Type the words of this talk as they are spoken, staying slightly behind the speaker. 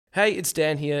Hey, it's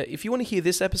Dan here. If you want to hear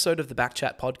this episode of the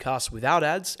Backchat podcast without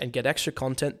ads and get extra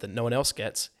content that no one else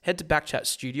gets, head to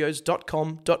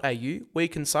backchatstudios.com.au where you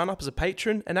can sign up as a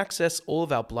patron and access all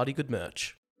of our bloody good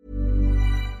merch.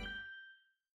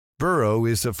 Burrow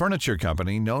is a furniture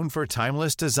company known for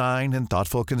timeless design and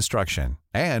thoughtful construction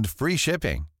and free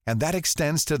shipping, and that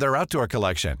extends to their outdoor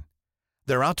collection.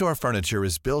 Their outdoor furniture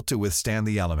is built to withstand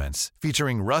the elements,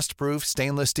 featuring rust-proof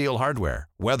stainless steel hardware,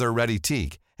 weather-ready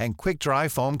teak, and quick-dry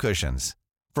foam cushions.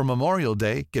 For Memorial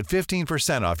Day, get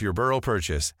 15% off your Burrow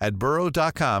purchase at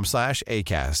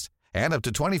burrow.com/ACAST and up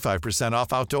to 25%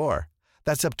 off outdoor.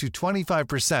 That's up to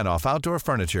 25% off outdoor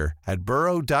furniture at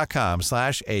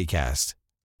burrow.com/ACAST.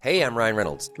 Hey, I'm Ryan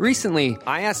Reynolds. Recently,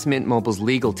 I asked Mint Mobile's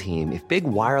legal team if big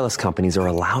wireless companies are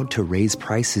allowed to raise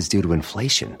prices due to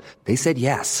inflation. They said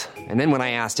yes. And then when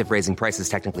I asked if raising prices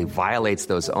technically violates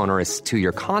those onerous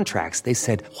two-year contracts, they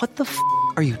said, "What the f***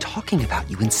 are you talking about,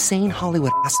 you insane Hollywood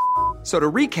ass?" So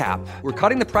to recap, we're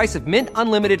cutting the price of Mint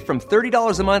Unlimited from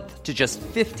 $30 a month to just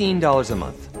 $15 a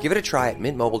month. Give it a try at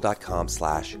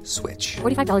mintmobile.com/switch.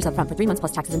 $45 up front for 3 months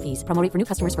plus taxes and fees. Promo rate for new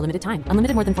customers for limited time.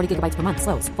 Unlimited more than 40 gigabytes per month.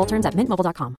 Slows full terms at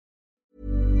mintmobile.com.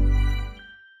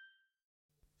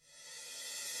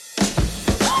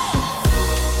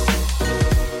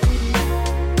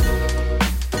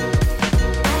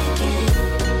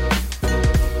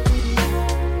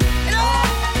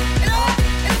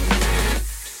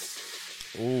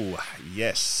 Oh,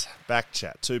 yes.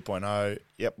 Backchat 2.0.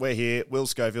 Yep, we're here. Will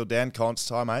Schofield, Dan Const.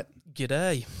 Hi, mate.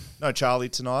 G'day. No Charlie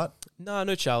tonight.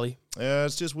 No Charlie.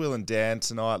 It's just Will and Dan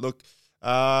tonight. Look,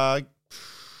 going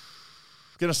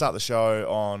to start the show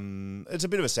on... It's a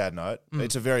bit of a sad note.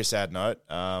 It's a very sad note.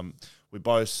 We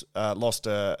both lost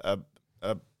a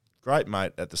great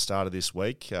mate at the start of this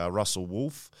week, Russell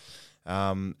Wolf.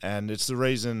 And it's the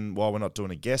reason why we're not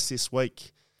doing a guest this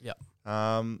week. Yep.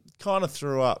 Kind of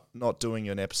threw up not doing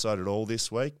an episode at all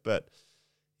this week, but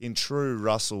in true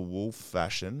Russell Wolf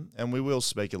fashion, and we will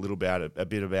speak a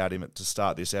bit about him to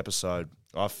start this episode,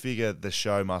 I figure the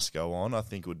show must go on. I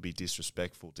think it would be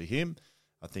disrespectful to him.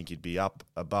 I think he'd be up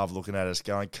above looking at us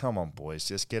going, "Come on, boys,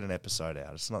 just get an episode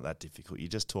out. It's not that difficult. You're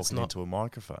just talking into a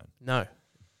microphone." No,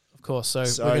 of course. So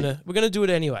we're gonna do it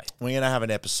anyway. We're gonna have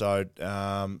an episode.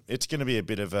 It's gonna be a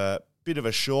bit of a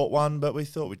short one, but we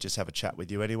thought we'd just have a chat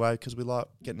with you anyway because we like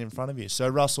getting in front of you. So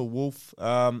Russell Wolf,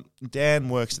 Dan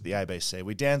works at the ABC.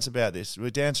 We dance about this.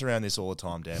 We dance around this all the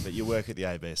time, Dan, but you work at the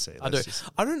ABC. I do.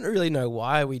 I don't really know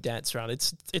why we dance around.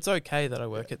 It's okay that I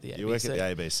work at the ABC. You work at the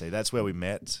ABC. That's where we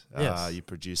met. Yes. You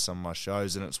produced some of my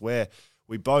shows, and it's where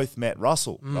we both met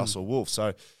Russell Wolf.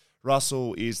 So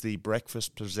Russell is the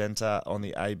breakfast presenter on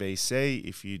the ABC.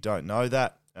 If you don't know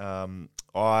that,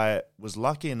 I was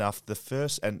lucky enough, the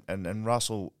first, and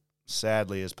Russell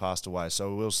sadly has passed away,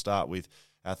 so we'll start with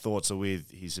our thoughts are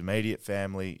with his immediate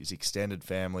family, his extended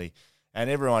family, and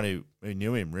everyone who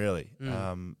knew him, really.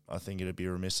 I think it'd be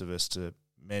remiss of us to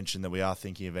mention that we are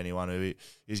thinking of anyone who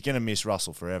is going to miss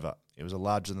Russell forever. He was a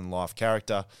larger-than-life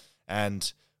character,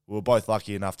 and we were both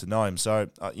lucky enough to know him. So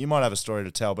you might have a story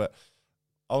to tell, but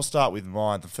I'll start with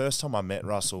mine. The first time I met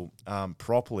Russell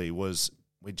properly was...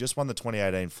 We just won the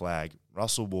 2018 flag.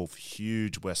 Russell Wolf,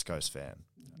 huge West Coast fan.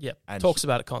 Yep, and talks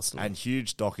about it constantly. And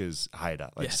huge Dockers hater.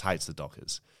 Just hates the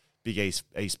Dockers. Big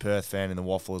East Perth fan in the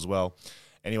Waffle as well.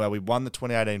 Anyway, we won the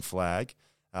 2018 flag.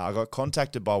 I got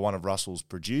contacted by one of Russell's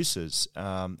producers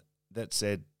that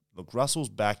said, "Look, Russell's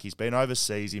back. He's been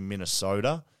overseas in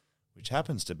Minnesota," which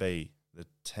happens to be the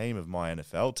team of my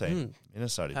NFL team,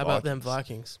 Minnesota How Vikings. about them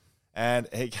Vikings? And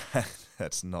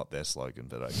that's not their slogan,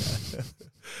 but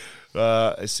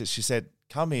okay. She said,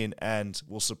 "Come in and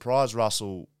we'll surprise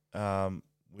Russell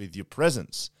with your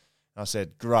presence." And I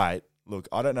said, "Great. Look,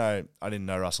 I don't know. I didn't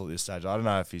know Russell at this stage. I don't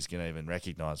know if he's going to even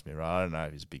recognise me, right? I don't know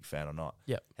if he's a big fan or not.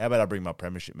 Yep. How about I bring my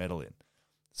premiership medal in?"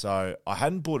 So I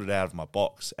hadn't brought it out of my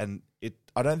box, and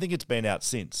I don't think it's been out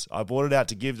since. I brought it out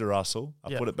to give to Russell.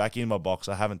 I put it back in my box.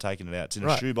 I haven't taken it out. It's in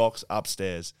a shoebox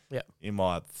upstairs in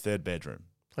my third bedroom.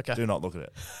 Okay. Do not look at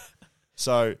it.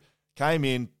 So came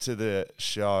into the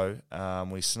show.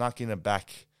 We snuck in a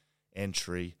back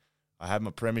entry. I had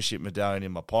my premiership medallion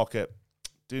in my pocket.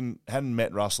 Hadn't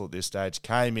met Russell at this stage.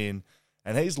 Came in,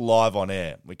 and he's live on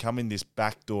air. We come in this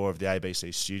back door of the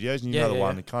ABC studios, and you know the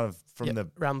one kind of from the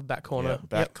around the back corner,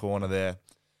 corner there,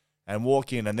 and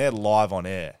walk in, and they're live on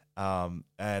air. And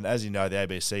as you know, the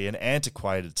ABC, an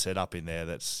antiquated setup in there.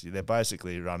 They're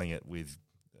basically running it with,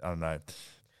 I don't know,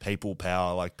 people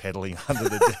power, like pedaling under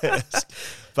the desk.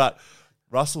 But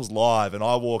Russell's live, and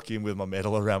I walk in with my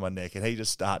medal around my neck, and he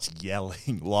just starts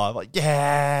yelling live, like,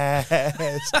 yes,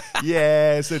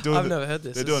 yes. They're doing I've never heard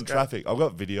this. They're This is doing great. traffic. I've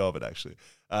got video of it, actually.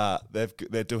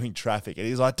 They're doing traffic, and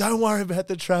he's like, don't worry about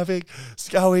the traffic.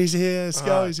 Scully's here.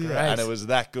 Scully's here. Great. And it was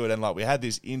that good. And, like, we had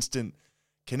this instant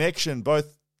connection,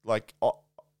 both, like,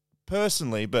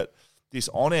 personally, but this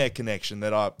on-air connection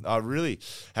that I really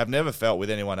have never felt with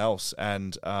anyone else.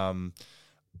 And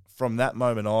from that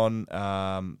moment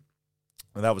on,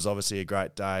 and that was obviously a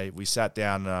great day. We sat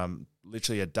down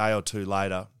literally a day or two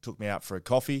later, took me out for a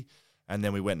coffee, and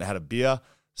then we went and had a beer.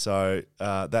 So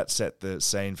that set the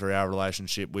scene for our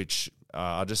relationship, which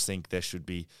I just think there should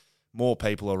be more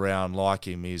people around like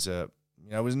him. He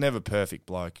was never a perfect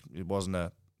bloke. He wasn't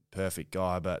a perfect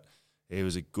guy, but he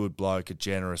was a good bloke, a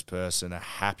generous person, a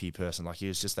happy person. Like, he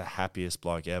was just the happiest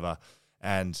bloke ever.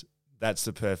 And that's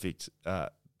the perfect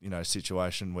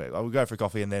situation where I would go for a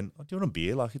coffee and then, do you want a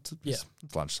beer? Like, it's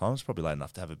lunchtime. It's probably late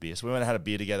enough to have a beer. So we went and had a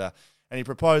beer together, and he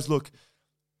proposed, look,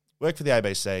 work for the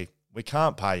ABC. We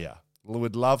can't pay you.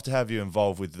 We'd love to have you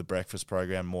involved with the breakfast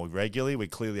program more regularly. We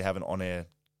clearly have an on-air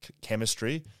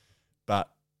chemistry, but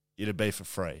it'd be for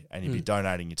free, and you'd be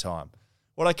donating your time.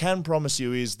 What I can promise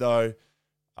you is, though,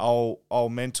 I'll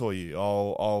mentor you.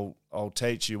 I'll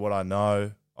teach you what I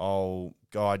know. I'll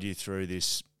guide you through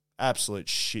this absolute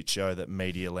shit show that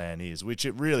media land is, which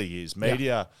it really is.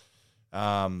 Media,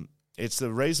 it's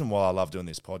the reason why I love doing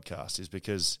this podcast, is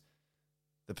because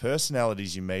the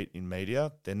personalities you meet in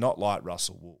media, they're not like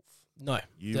Russell Wolf. No,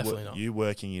 definitely not. You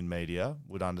working in media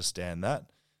would understand that.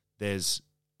 There's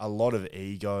a lot of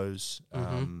egos.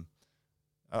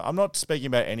 I'm not speaking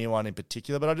about anyone in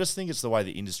particular, but I just think it's the way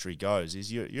the industry goes,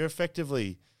 is you're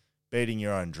effectively beating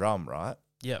your own drum, right?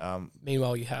 Yeah.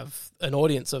 Meanwhile, you have an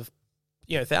audience of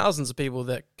thousands of people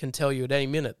that can tell you at any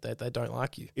minute that they don't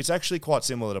like you. It's actually quite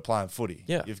similar to playing footy.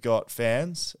 Yeah. You've got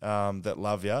fans that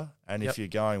love you, and if you're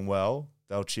going well,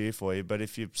 they'll cheer for you. But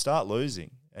if you start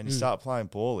losing and you start playing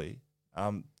poorly,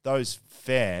 those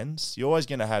fans, you're always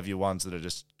going to have your ones that are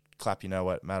just clap,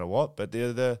 no matter what. But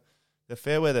they're the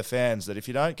fair weather fans that if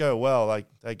you don't go well,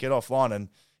 they get offline. And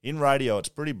in radio, it's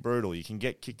pretty brutal. You can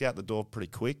get kicked out the door pretty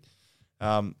quick.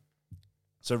 So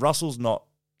Russell's not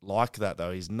like that,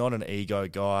 though. He's not an ego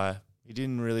guy. He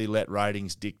didn't really let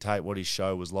ratings dictate what his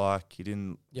show was like. He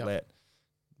didn't let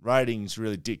ratings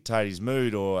really dictate his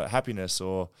mood or happiness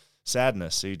or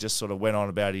sadness. He just sort of went on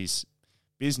about his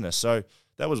business. So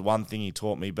that was one thing he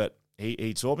taught me, but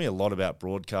he taught me a lot about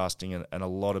broadcasting and a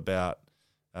lot about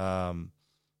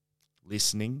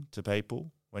listening to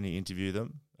people when you interview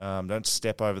them. Don't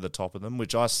step over the top of them,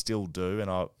 which I still do, and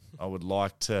I would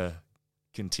like to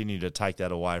continue to take that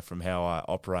away from how I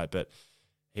operate. But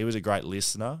he was a great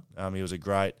listener. He was a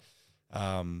great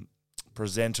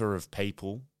presenter of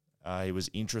people. He was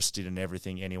interested in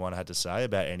everything anyone had to say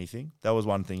about anything. That was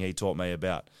one thing he taught me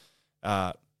about.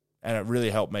 And it really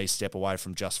helped me step away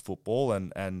from just football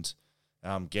and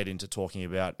get into talking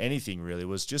about anything, really,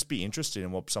 was just be interested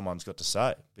in what someone's got to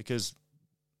say, because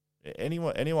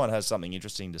anyone has something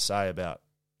interesting to say about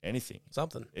anything.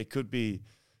 Something. It could be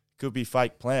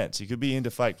fake plants. You could be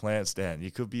into fake plants, Dan. You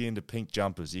could be into pink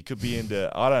jumpers. You could be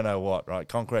into, I don't know what, right?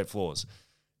 Concrete floors.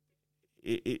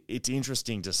 It's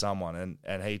interesting to someone,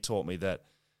 and he taught me that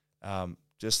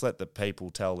just let the people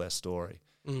tell their story.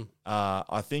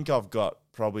 I think I've got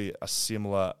probably a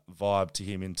similar vibe to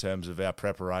him in terms of our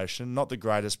preparation. Not the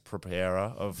greatest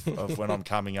preparer of when I'm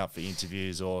coming up for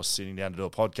interviews or sitting down to do a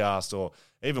podcast or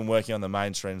even working on the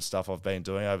mainstream stuff I've been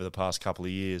doing over the past couple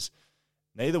of years.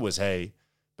 Neither was he,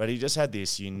 but he just had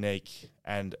this unique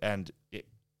and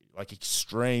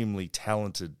extremely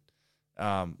talented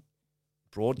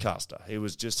broadcaster. He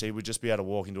would just be able to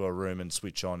walk into a room and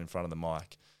switch on in front of the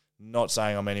mic. Not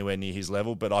saying I'm anywhere near his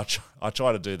level, but I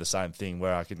try to do the same thing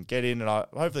where I can get in and I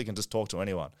hopefully can just talk to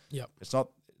anyone. Yep. It's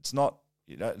not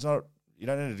you don't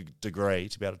need a degree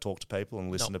to be able to talk to people and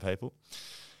listen to people.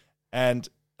 And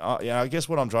I guess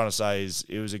what I'm trying to say is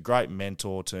he was a great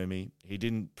mentor to me. He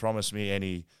didn't promise me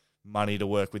any money to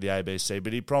work with the ABC,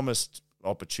 but he promised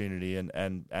opportunity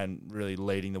and really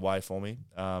leading the way for me.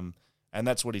 And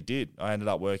that's what he did. I ended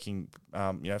up working,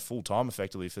 full-time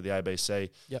effectively for the ABC,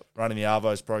 running the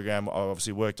Arvos program. I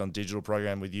obviously worked on digital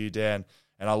program with you, Dan,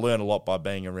 and I learned a lot by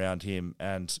being around him,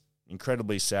 and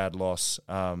incredibly sad loss.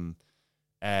 I'll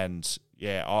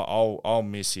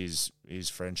miss his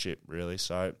friendship, really.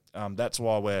 So that's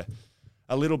why we're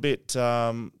a little bit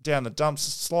down the dumps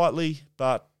slightly,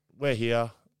 but we're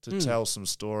here to tell some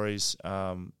stories.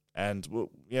 And we're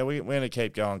going to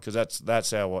keep going, because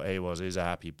that's how he was. He's a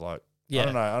happy bloke. Yeah.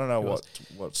 I don't know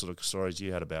what sort of stories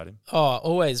you had about him. Oh,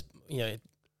 always,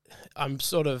 I'm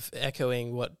sort of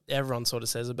echoing what everyone sort of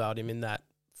says about him in that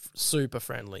super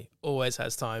friendly, always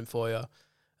has time for you,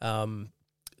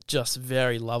 just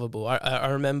very lovable. I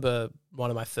remember one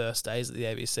of my first days at the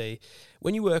ABC,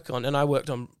 when you work on, and I worked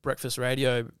on breakfast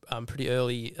radio pretty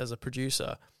early as a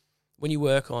producer. When you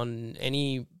work on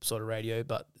any sort of radio,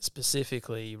 but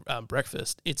specifically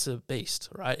breakfast, it's a beast,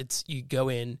 right? It's you go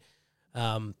in,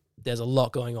 there's a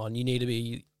lot going on. You need to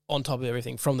be on top of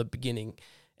everything from the beginning.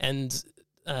 And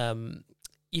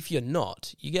if you're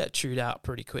not, you get chewed out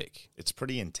pretty quick. It's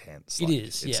pretty intense. It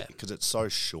is, yeah. Because it's so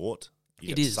short.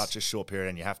 It is such a short period,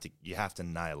 and you have to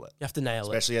nail it. You have to nail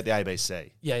especially at the ABC.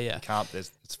 Yeah. You can't.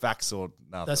 It's facts or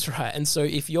nothing. That's right. And so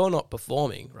if you're not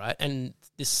performing, right, and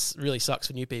this really sucks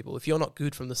for new people, if you're not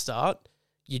good from the start,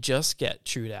 you just get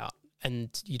chewed out, and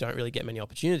you don't really get many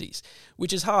opportunities,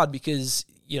 which is hard because,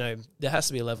 you know, there has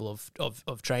to be a level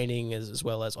of training as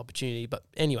well as opportunity. But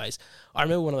anyways, I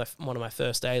remember one of my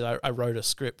first days, I wrote a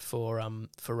script for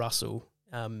Russell,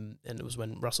 and it was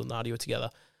when Russell and Nardi were together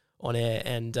on air,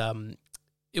 and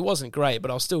it wasn't great,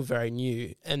 but I was still very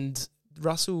new. And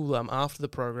Russell, after the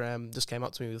program, just came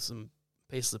up to me with some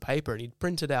pieces of paper, and he'd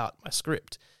printed out my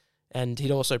script, and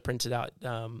he'd also printed out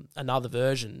another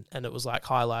version, and it was like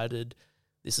highlighted,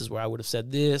 this is where I would have said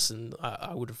this, and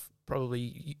I would have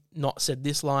probably not said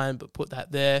this line, but put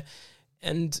that there.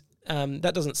 And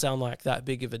that doesn't sound like that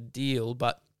big of a deal,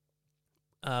 but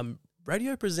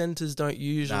radio presenters don't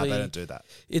usually... No, they don't do that.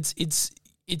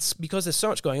 It's because there's so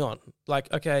much going on.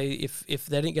 Like, okay, if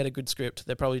they didn't get a good script,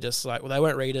 they're probably just like, well, they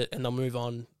won't read it and they'll move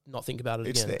on, not think about it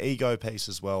it's again. It's the ego piece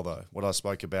as well, though. What I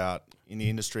spoke about in the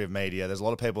industry of media, there's a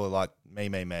lot of people who are like,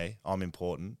 me, I'm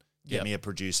important. Get me a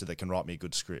producer that can write me a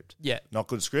good script. Yeah. Not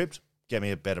good script, get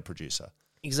me a better producer.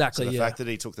 Exactly. So the fact that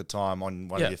he took the time on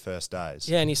one of your first days.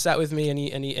 Yeah, and he sat with me and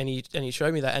he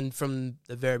showed me that. And from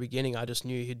the very beginning, I just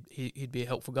knew he'd be a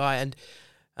helpful guy.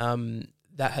 And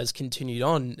that has continued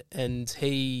on, and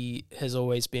he has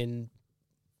always been.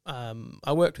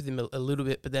 I worked with him a little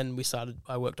bit, but then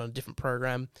I worked on a different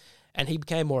program, and he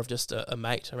became more of just a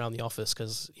mate around the office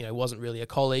because, you know, wasn't really a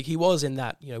colleague. He was in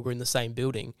that, you know, we're in the same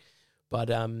building, but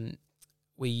a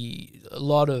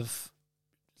lot of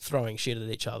throwing shit at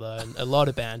each other and a lot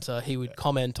of banter. He would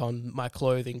comment on my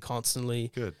clothing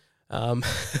constantly. Good.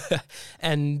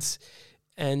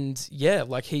 And yeah,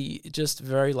 like he just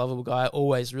very lovable guy,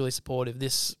 always really supportive.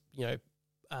 This, you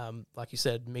know, like you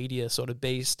said, media sort of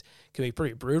beast can be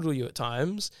pretty brutal to you at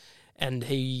times. And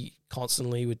he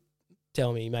constantly would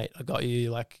tell me, mate, I got you,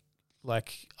 like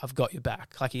I've got your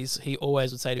back. Like he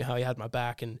always would say to me how he had my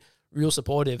back and real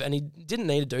supportive. And he didn't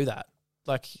need to do that.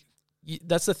 Like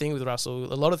that's the thing with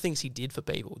Russell. A lot of things he did for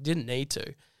people, didn't need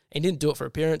to. He didn't do it for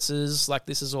appearances. Like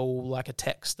this is all like a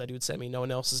text that he would send me. No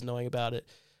one else is knowing about it.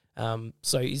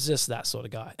 So he's just that sort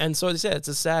of guy. And so as I said, it's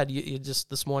a sad, you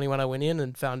just this morning when I went in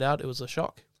and found out, it was a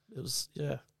shock. It was,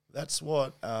 yeah. That's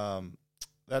what I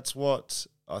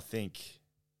think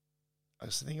I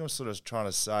was sort of trying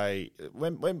to say.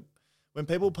 When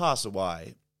people pass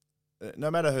away, no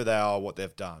matter who they are or what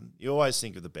they've done, you always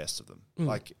think of the best of them.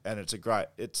 Like, and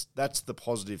that's the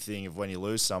positive thing of when you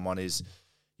lose someone is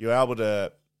you're able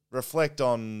to reflect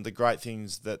on the great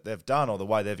things that they've done or the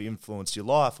way they've influenced your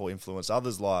life or influenced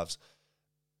others' lives.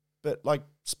 But like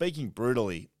speaking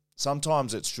brutally,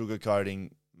 sometimes it's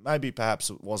sugarcoating. Maybe perhaps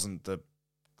it wasn't the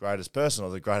greatest person or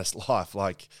the greatest life.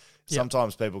 Like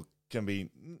sometimes people can be,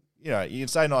 you know, you can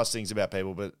say nice things about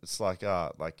people, but it's like,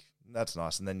 like that's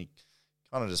nice. And then you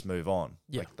kind of just move on.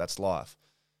 Yeah. Like that's life.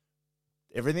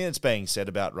 Everything that's being said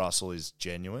about Russell is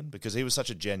genuine because he was such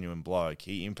a genuine bloke.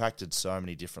 He impacted so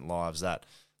many different lives that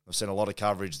I've seen a lot of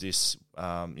coverage this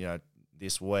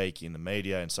week in the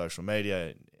media and social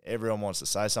media. Everyone wants to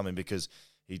say something because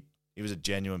he was a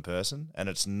genuine person, and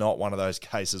it's not one of those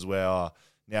cases where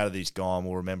now that he's gone,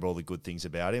 we'll remember all the good things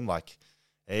about him. Like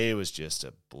he was just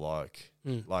a bloke.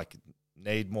 Like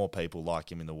need more people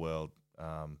like him in the world.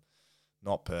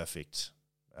 Not perfect.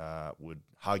 Would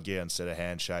hug you instead of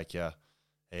handshake you.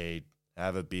 He'd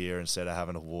have a beer instead of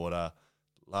having a water.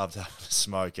 Loved having a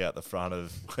smoke out the front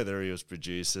of whether he was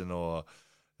producing or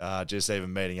just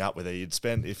even meeting up with her. You'd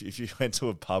spend, if you went to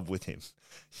a pub with him,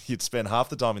 you'd spend half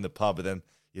the time in the pub, but then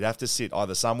you'd have to sit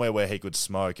either somewhere where he could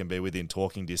smoke and be within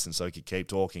talking distance so he could keep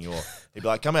talking, or he'd be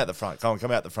like, come out the front,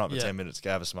 come out the front for 10 minutes, go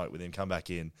have a smoke with him, come back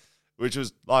in, which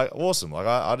was like awesome. Like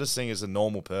I just think as a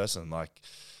normal person, like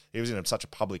he was in such a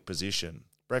public position.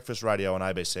 Breakfast radio on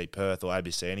ABC Perth or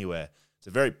ABC anywhere, it's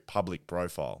a very public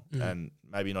profile and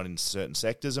maybe not in certain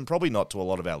sectors and probably not to a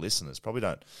lot of our listeners. Probably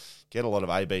don't get a lot of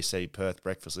ABC Perth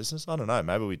breakfast listeners. I don't know.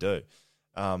 Maybe we do.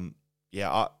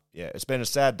 It's been a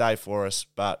sad day for us,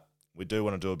 but we do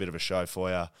want to do a bit of a show for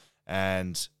you.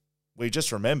 And we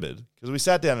just remembered, because we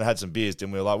sat down and had some beers,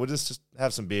 didn't we? We're like, we'll just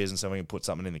have some beers and so we can put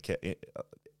something in the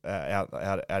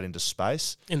out into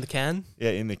space. In the can?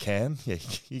 Yeah, in the can. Yeah,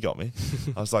 you got me.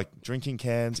 I was like, drinking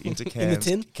cans, into cans,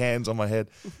 In the tin? cans on my head.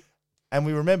 And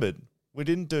we remembered, we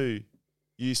didn't do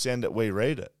You Send It, We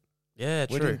Read It. Yeah,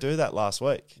 true. We didn't do that last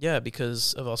week. Yeah,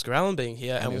 because of Oscar Allen being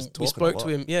here. And And he was we talking spoke a to lot.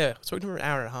 him. Yeah, we spoke to him for an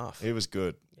hour and a half. It was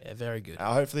good. Yeah, very good.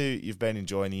 Hopefully you've been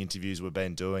enjoying the interviews we've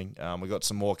been doing. We've got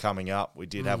some more coming up. We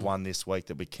did have one this week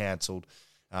that we cancelled.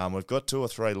 We've got 2 or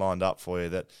 3 lined up for you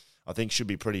that I think should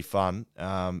be pretty fun.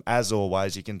 As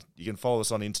always, you can follow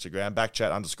us on Instagram,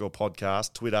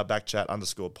 backchat_podcast, Twitter,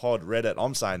 backchat_pod, Reddit,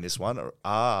 I'm saying this one,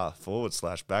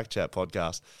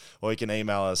 r/backchatpodcast. Or you can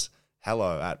email us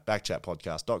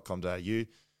hello@backchatpodcast.com.au. You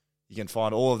can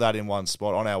find all of that in one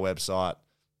spot on our website.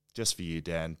 Just for you,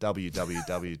 Dan,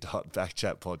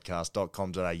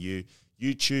 www.backchatpodcast.com.au.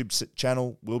 YouTube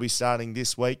channel will be starting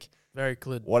this week. Very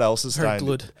good. What else is Very staying?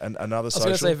 good. Another I was social?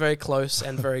 going to say very close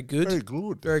and very good. Very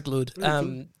good. Very good.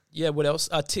 Yeah, what else?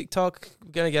 TikTok.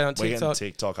 We're going to get on We're TikTok. getting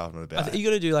TikTok up and I about. think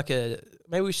you're going to do like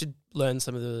maybe we should learn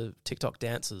some of the TikTok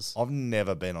dances. I've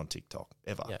never been on TikTok,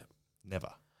 ever. Yeah. Never.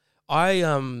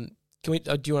 Can we,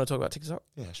 do you want to talk about TikTok?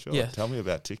 Yeah, sure. Yeah. Tell me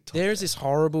about TikTok. There's this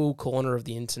horrible corner of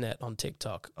the internet on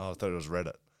TikTok. Oh, I thought it was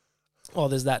Reddit. Oh,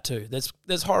 there's that too.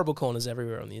 There's horrible corners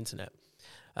everywhere on the internet.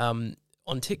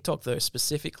 On TikTok, though,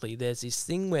 specifically, there's this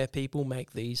thing where people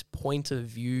make these point of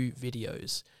view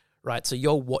videos, right? So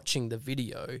you're watching the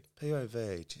video.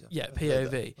 POV. Gee, Yeah, I've never heard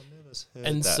POV. that. I've never heard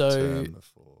And that so term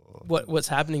before. What's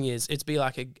happening is it's be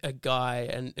like a guy,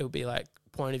 and it'll be like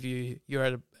point of view. You're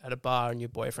at a bar, and your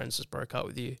boyfriend's just broke up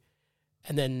with you,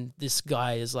 and then this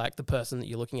guy is like the person that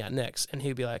you're looking at next, and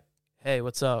he'll be like, "Hey,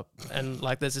 what's up?" And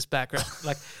like there's this background,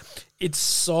 like it's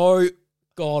so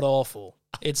god awful.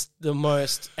 It's the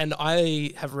most. And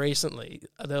I have recently,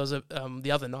 there was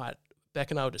the other night, Beck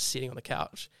and I were just sitting on the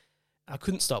couch. I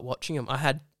couldn't stop watching them. I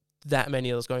had that many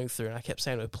I was going through, and I kept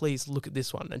saying to her, "Please look at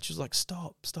this one." And she was like,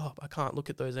 "Stop. I can't look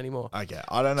at those anymore." Okay,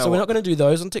 I don't know. So we're not going to do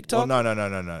those on TikTok? Well,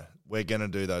 no. We're going to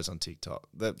do those on TikTok.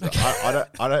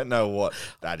 I don't know what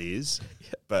that is,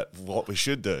 but what we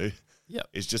should do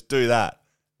is just do that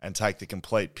and take the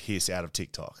complete piss out of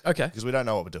TikTok. Okay. Because we don't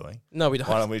know what we're doing. No, we don't.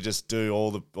 Why don't we just do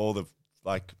all the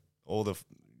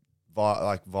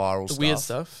viral The stuff, weird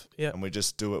stuff. Yeah. and we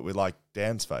just do it with like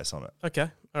Dan's face on it. Okay.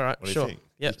 All right. What do Sure. you think?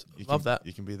 Yeah. You Love can, that.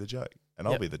 You can be the joke, and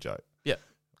I'll Yep. be the joke. Yeah.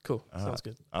 Cool. All Sounds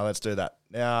right. good. Let's do that.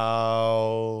 Now,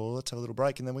 let's have a little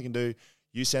break, and then we can do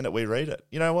You Send It, We Read It.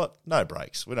 You know what? No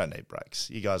breaks. We don't need breaks.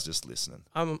 You guys just listening.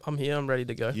 I'm here. I'm ready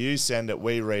to go. You Send It,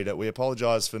 We Read It. We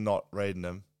apologise for not reading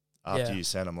them after Yeah. you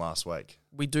sent them last week.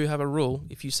 We do have a rule.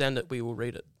 If you send it, we will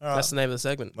read it. All right. That's the name of the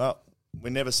segment. Well, we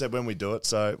never said when we do it,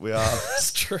 so we are.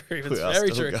 That's true. It's we are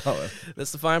very still true. going.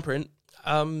 That's the fine print.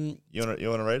 You want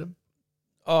to read them?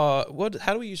 What?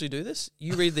 How do we usually do this?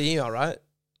 You read the email, right?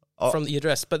 Oh. From the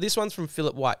address. But this one's from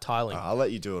Philip White Tiling. I'll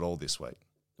let you do it all this week.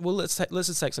 Well, let's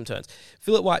just take some turns.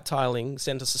 Philip White Tiling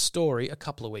sent us a story a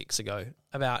couple of weeks ago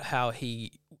about how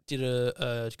he did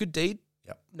a good deed.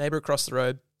 Yep. Neighbor across the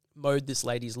road mowed this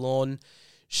lady's lawn.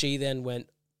 She then went,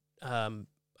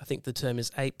 I think the term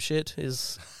is ape shit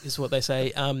is what they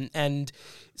say, and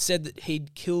said that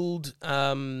he'd killed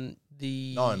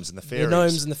the Gnomes and the the fairies.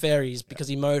 gnomes and the fairies because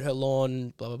he mowed her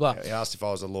lawn. Blah blah blah. He asked if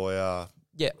I was a lawyer.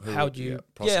 Yeah, Who how would- would you?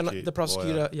 yeah, Yeah, prosecute, the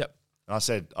prosecutor. lawyer. Yep.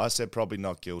 And I said probably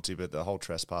not guilty, but the whole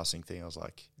trespassing thing, I was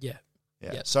like, Yeah.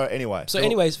 yeah. Yeah. So anyway. So, Phil-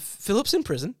 anyways, Philip's in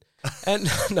prison, and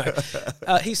no,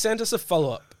 he sent us a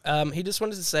follow up. He just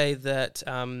wanted to say that,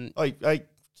 Hey,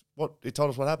 what? He told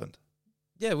us what happened.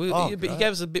 yeah, he great.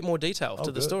 gave us a bit more detail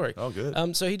to the good. story. Oh,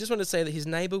 good. So he just wanted to say that his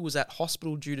neighbour was at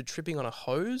hospital due to tripping on a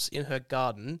hose in her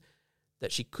garden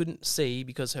that she couldn't see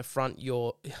because her front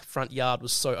yard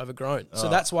was so overgrown. So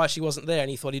that's why she wasn't there,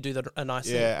 and he thought he'd do a nice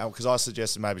thing. Yeah, because I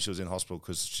suggested maybe she was in hospital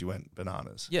because she went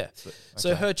bananas. Yeah.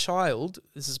 So her child,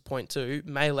 this is point 2,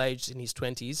 male-aged in his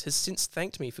 20s, has since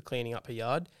thanked me for cleaning up her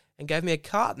yard and gave me a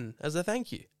carton as a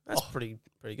thank you. That's pretty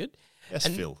good. Yes,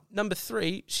 And Phil. number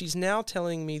 3, she's now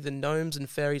telling me the gnomes and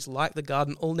fairies like the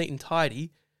garden all neat and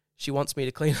tidy. She wants me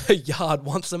to clean her yard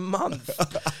once a month.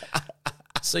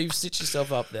 So you've stitched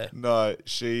yourself up there. No,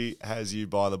 she has you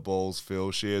by the balls,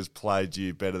 Phil. She has played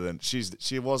you better than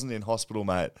she wasn't in hospital,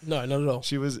 mate. No, not at all.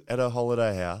 She was at her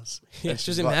holiday house. Yeah, and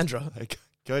she was she's in like, Mandurah, "Hey,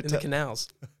 go in the canals.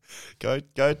 go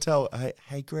tell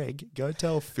hey Greg, go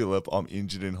tell Philip I'm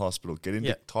injured in hospital. Get him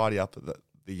Yeah. to tidy up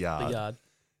the yard. The yard.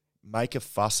 Make a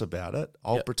fuss about it.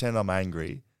 I'll Yep. pretend I'm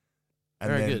angry, and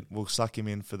Very then good. we'll suck him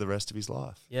in for the rest of his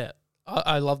life. Yeah.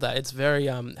 I love that. It's very...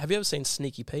 have you ever seen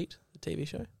Sneaky Pete, the TV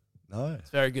show? No. It's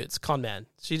very good. It's con man.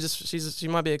 She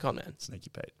might be a con man. Sneaky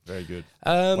Pete. Very good.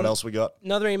 What else we got?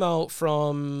 Another email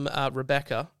from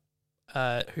Rebecca,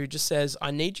 who just says,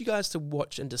 I need you guys to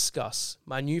watch and discuss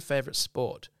my new favourite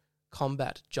sport,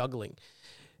 combat juggling.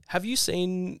 Have you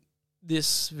seen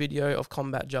this video of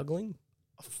combat juggling?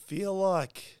 I feel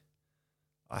like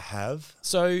I have.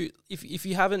 So if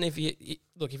you haven't, if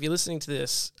you're listening to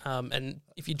this, and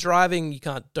if you're driving,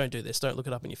 don't do this. Don't look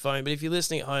it up on your phone. But if you're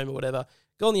listening at home or whatever,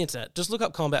 go on the internet. Just look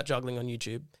up combat juggling on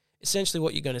YouTube. Essentially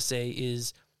what you're going to see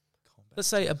is, let's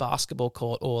say, a basketball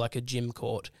court or like a gym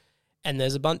court, and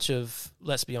there's a bunch of,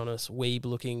 let's be honest,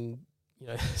 weeb-looking,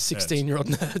 16-year-old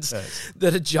nerds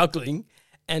that are juggling.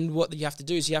 And what you have to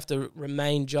do is you have to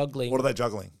remain juggling. What are they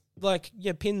juggling? Like,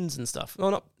 pins and stuff.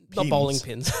 Well, not Pins? bowling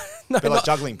pins. No, They're like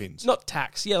juggling pins. Not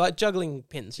tacks. Yeah, like juggling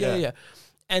pins. Yeah. Yeah.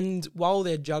 And while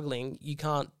they're juggling, you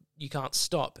can't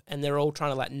stop, and they're all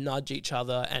trying to like nudge each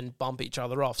other and bump each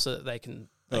other off so that they can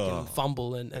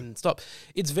fumble and stop.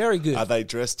 It's very good. Are they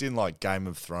dressed in like Game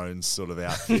of Thrones sort of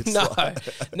outfits?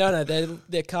 No.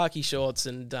 They're khaki shorts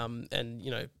and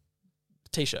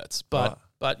t-shirts. But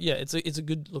yeah, it's a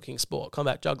good looking sport,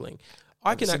 combat juggling.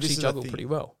 I can actually juggle pretty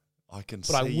well. I can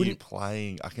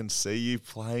see you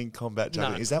playing combat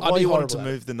juggling. No, Is that I'd why be you wanted to horrible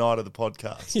at move the night of the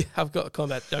podcast? Yeah, I've got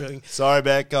combat juggling. Sorry,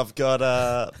 Beck. I've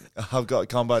got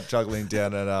combat juggling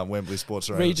down at Wembley Sports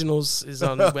Arena. Regionals is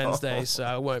on Wednesday, so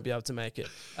I won't be able to make it.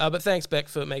 But thanks, Beck,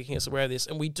 for making us aware of this.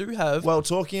 And we do have,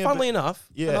 funnily enough,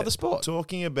 another sport.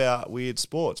 Talking about weird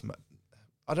sports,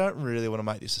 I don't really want to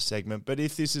make this a segment, but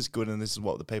if this is good and this is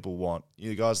what the people want,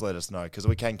 you guys let us know, because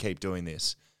we can keep doing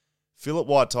this. Philip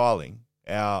White-Tiling,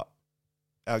 our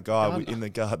guy in the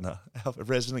gardener, our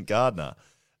resident gardener,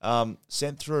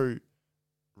 sent through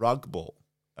rug ball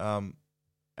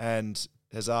and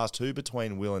has asked who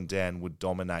between Will and Dan would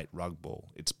dominate rug ball.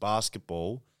 It's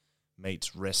basketball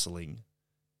meets wrestling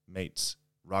meets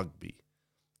rugby.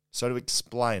 So to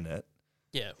explain it,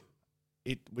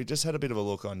 we just had a bit of a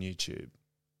look on YouTube.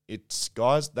 It's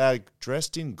guys, they're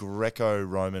dressed in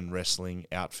Greco-Roman wrestling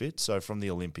outfits, so from the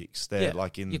Olympics. They're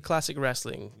like in... your classic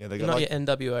wrestling. Yeah, not your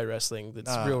NWA wrestling,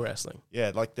 that's real wrestling.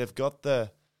 Yeah, like they've got the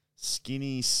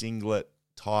skinny singlet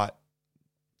tight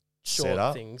Short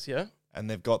setup, things, yeah. and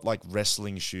they've got like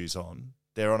wrestling shoes on.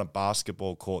 They're on a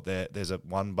basketball court. There's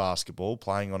one basketball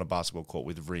playing on a basketball court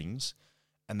with rings,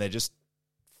 and they're just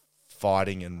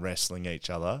fighting and wrestling each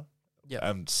other. Yeah.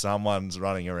 And someone's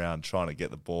running around trying to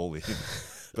get the ball in.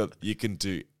 But you can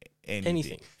do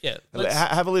anything. Yeah.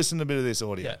 Have a listen to a bit of this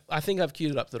audio. Yeah, I think I've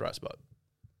queued it up to the right spot.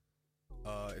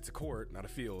 It's a court, not a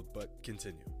field, but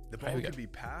continue. The ball Here we go. can be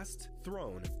passed,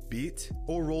 thrown, beat,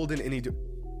 or rolled in any...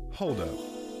 Hold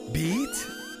up. Beat?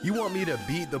 You want me to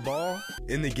beat the ball?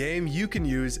 In the game, you can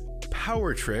use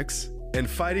power tricks and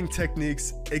fighting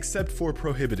techniques except for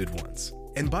prohibited ones.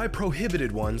 And by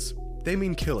prohibited ones, they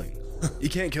mean killing. You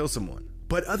can't kill someone.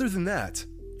 But other than that,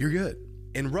 you're good.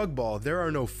 In rug ball, there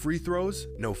are no free throws,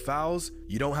 no fouls,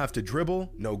 you don't have to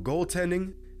dribble, no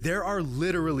goaltending. There are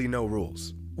literally no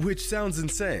rules, which sounds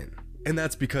insane, and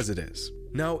that's because it is.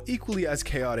 Now, equally as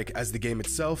chaotic as the game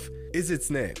itself is its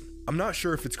name. I'm not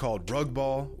sure if it's called rug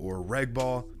ball or reg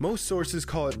ball. Most sources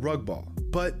call it rug ball,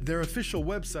 but their official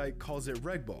website calls it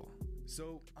reg ball.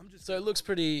 So it looks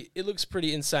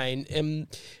pretty insane.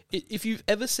 If you've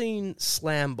ever seen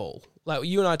slam ball, like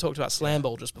you and I talked about slam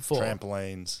ball just before.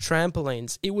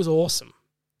 Trampolines. It was awesome.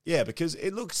 Yeah, because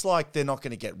it looks like they're not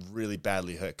going to get really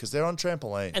badly hurt because they're on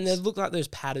trampolines. And they look like those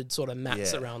padded sort of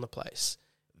mats around the place.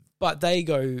 But they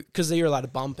go, because you're allowed to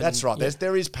bump. That's right. Yeah.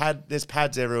 There's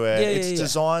pads everywhere. It's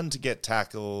designed to get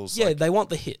tackles. Yeah, they want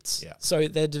the hits. Yeah. So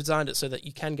they designed it so that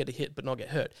you can get a hit but not get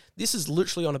hurt. This is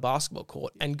literally on a basketball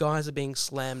court and guys are being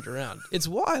slammed around. It's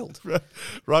wild.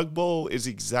 Rug ball is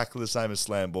exactly the same as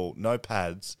slam ball. No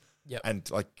pads. Yep.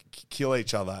 And kill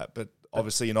each other. But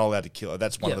obviously you're not allowed to kill.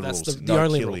 That's one of the rules. The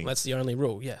only rule. That's the only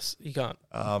rule. Yes, you can't.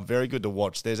 Very good to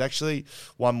watch. There's actually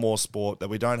one more sport that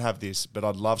we don't have this, but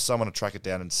I'd love someone to track it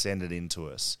down and send it in to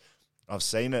us. I've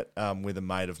seen it with a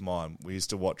mate of mine. We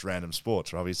used to watch random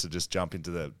sports, right? We used to just jump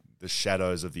into the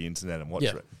shadows of the internet and watch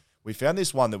it. We found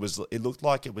this one that it looked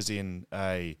like it was in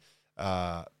a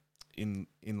in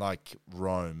like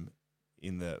Rome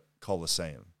in the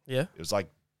Colosseum. Yeah. It was like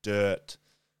dirt.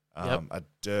 A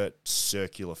dirt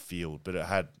circular field, but it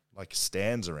had like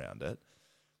stands around it.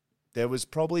 There was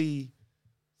probably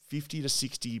 50 to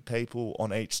 60 people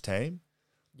on each team.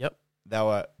 Yep. They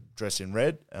were dressed in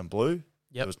red and blue.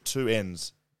 Yep. There was two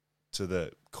ends to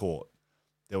the court.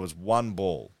 There was one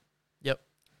ball. Yep.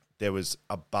 There was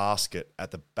a basket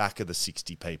at the back of the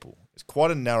 60 people. It's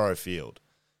quite a narrow field.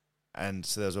 And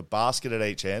so there was a basket at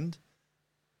each end.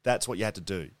 That's what you had to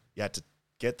do. you had to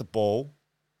get the ball,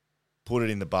 put it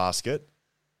in the basket,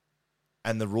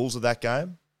 and the rules of that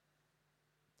game,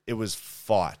 it was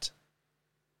fight.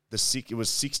 It was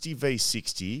 60 v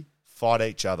 60, fight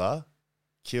each other,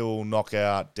 kill,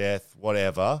 knockout, death,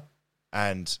 whatever,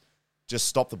 and just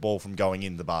stop the ball from going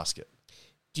in the basket.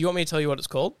 Do you want me to tell you what it's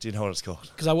called? Do you know what it's called?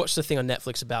 Because I watched a thing on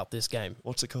Netflix about this game.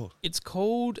 What's it called? It's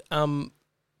called Calcio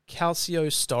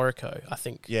Storico, I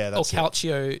think. Yeah, that's or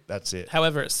Calcio. That's it.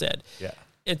 However it's said. Yeah.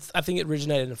 I think it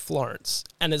originated in Florence,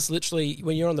 and it's literally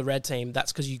when you're on the red team,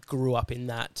 that's because you grew up in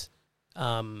that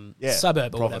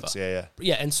suburb or province, whatever. Yeah.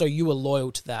 Yeah, and so you were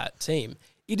loyal to that team.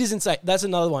 It is insane. That's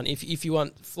another one. If you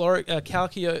want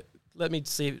Calcio, let me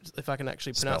see if I can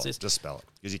actually pronounce this. Just spell it,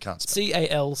 because you can't spell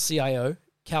Calcio,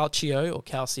 Calcio or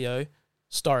Calcio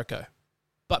Storico.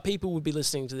 But people would be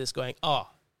listening to this going, oh,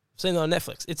 I've seen it on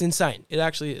Netflix. It's insane. It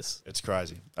actually is. It's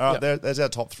crazy. All right, there's our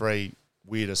top 3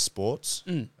 weirdest sports.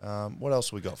 What else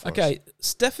have we got for us? Okay,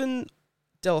 Stefan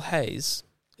Del Hayes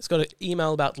has got an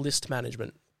email about list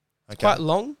management. It's quite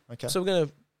long, so we're going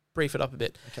to brief it up a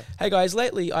bit. Okay. Hey guys,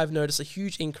 lately I've noticed a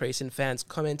huge increase in fans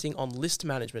commenting on list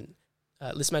management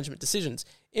decisions.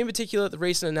 In particular, the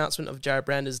recent announcement of Jared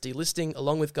Brander's delisting,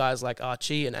 along with guys like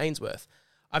Archie and Ainsworth.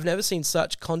 I've never seen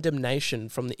such condemnation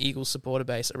from the Eagles supporter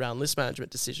base around list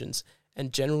management decisions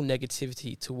and general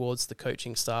negativity towards the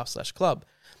coaching staff / club.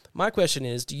 My question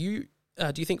is, do you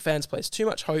think fans place too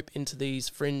much hope into these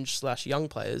fringe / young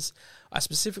players? I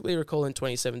specifically recall in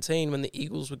 2017 when the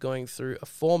Eagles were going through a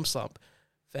form slump.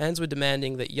 Fans were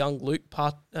demanding that young Luke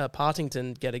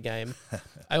Partington get a game.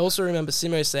 I also remember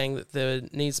Simo saying that there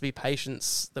needs to be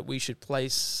patience, that we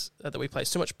place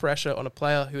too much pressure on a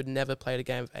player who had never played a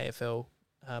game of AFL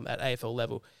at AFL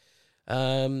level.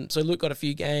 So Luke got a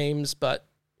few games, but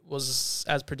was,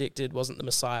 as predicted, wasn't the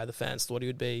messiah the fans thought he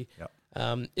would be. Yep.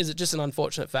 Is it just an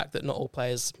unfortunate fact that not all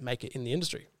players make it in the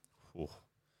industry? Ooh.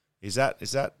 Is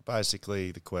that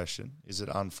basically the question? Is it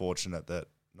unfortunate that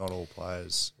not all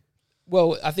players...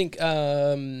 Well, I think...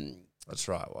 That's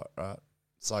right.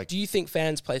 It's like... Do you think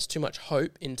fans place too much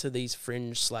hope into these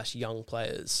fringe / young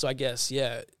players? So I guess,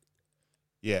 yeah.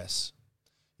 Yes.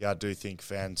 Yeah, I do think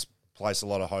fans place a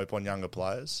lot of hope on younger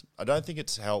players. I don't think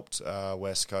it's helped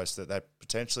West Coast that they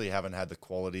potentially haven't had the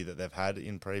quality that they've had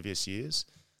in previous years.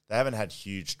 They haven't had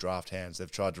huge draft hands.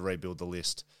 They've tried to rebuild the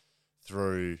list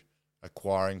through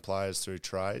acquiring players through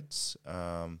trades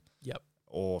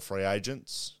or free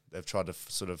agents. They've tried to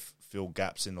sort of fill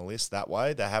gaps in the list that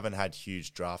way. They haven't had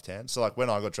huge draft hands. So like when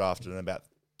I got drafted in about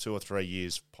 2 or 3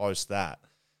 years post that,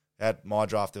 at my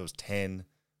draft there was 10.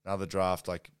 Another draft,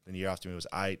 like the year after me was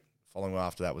 8. Following one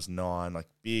after that was 9. Like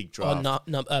big draft.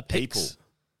 Picks. People.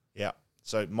 Yeah.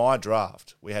 So my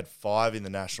draft, we had 5 in the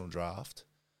national draft,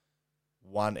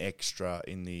 1 extra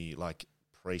in the like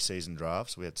preseason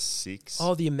draft. So we had 6.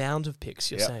 Oh, the amount of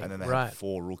picks you're saying. And then they had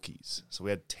 4 rookies. So we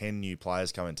had 10 new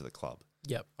players come into the club.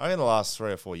 Yep. Only in the last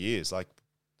 3 or 4 years, like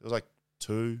it was like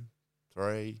 2,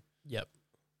 3. Yep.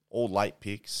 All late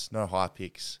picks, no high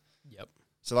picks. Yep.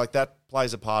 So like that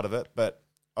plays a part of it, but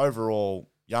overall,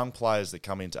 young players that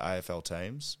come into AFL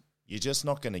teams, you're just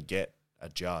not going to get a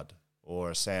Judd or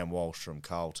a Sam Walsh from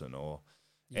Carlton or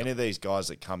any of these guys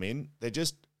that come in. They're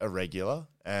just irregular,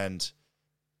 and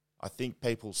I think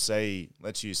people see,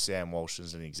 let's use Sam Walsh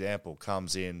as an example,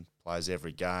 comes in, plays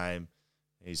every game.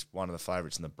 He's one of the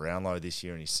favourites in the Brownlow this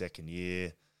year in his second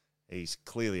year. He's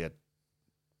clearly a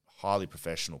highly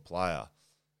professional player.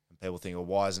 And people think,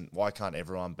 well, why can't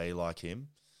everyone be like him?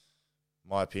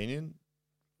 My opinion,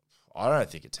 I don't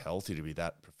think it's healthy to be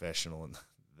that professional and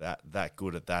that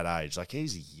good at that age. Like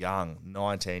he's young,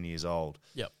 19 years old,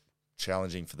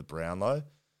 challenging for the Brownlow.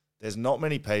 There's not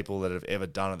many people that have ever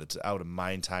done it that's able to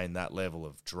maintain that level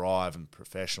of drive and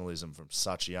professionalism from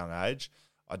such a young age.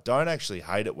 I don't actually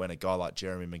hate it when a guy like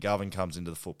Jeremy McGovern comes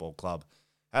into the football club,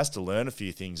 has to learn a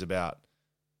few things about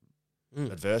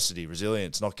adversity,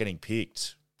 resilience, not getting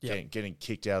picked, getting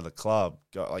kicked out of the club,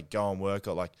 go and work.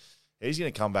 He's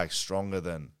going to come back stronger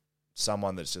than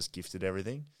someone that's just gifted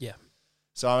everything. Yeah.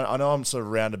 So I know I'm sort of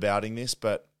roundabouting this,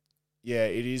 but yeah,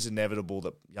 it is inevitable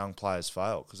that young players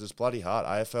fail because it's bloody hard.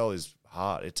 AFL is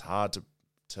hard. It's hard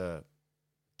to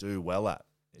do well at.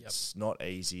 It's not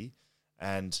easy.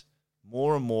 And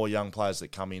more young players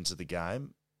that come into the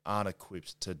game aren't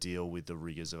equipped to deal with the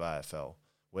rigours of AFL,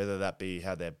 whether that be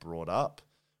how they're brought up,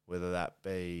 whether that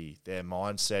be their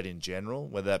mindset in general,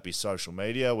 whether that be social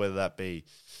media, whether that be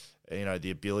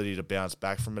the ability to bounce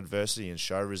back from adversity and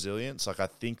show resilience. Like I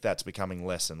think that's becoming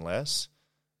less and less.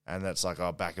 And that's like,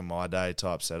 back in my day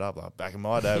type setup. Like back in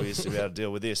my day, we used to be able to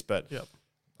deal with this. But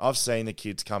I've seen the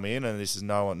kids come in, and this is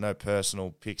no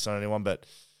personal picks on anyone, but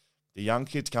the young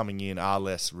kids coming in are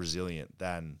less resilient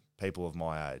than people of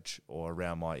my age or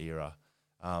around my era.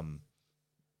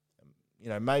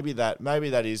 Maybe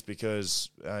that is because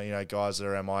guys that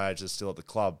are around my age are still at the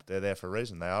club. They're there for a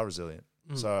reason. They are resilient.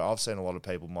 So I've seen a lot of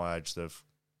people my age that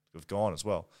have gone as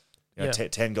well.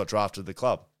 10 got drafted to the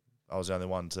club. I was the only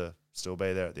one to still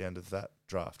be there at the end of that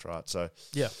draft, right? So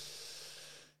yeah,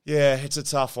 it's a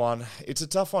tough one. It's a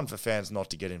tough one for fans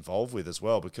not to get involved with as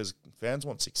well, because fans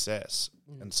want success.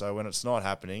 And so when it's not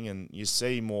happening and you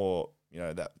see more,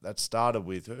 that started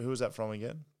with, who was that from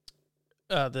again?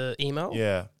 The email?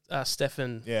 Yeah.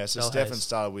 Stefan. Yeah, so Belhays. Stefan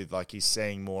started with, he's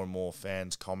seeing more and more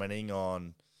fans commenting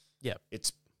on,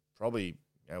 it's probably,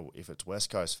 if it's West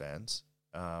Coast fans,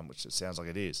 which it sounds like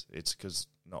it is, it's because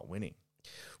not winning.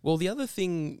 Well, the other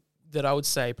thing that I would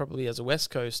say probably as a West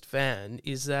Coast fan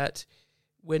is that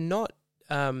we're not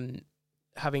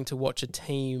having to watch a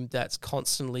team that's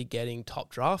constantly getting top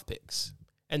draft picks.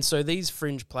 And so these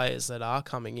fringe players that are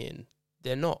coming in,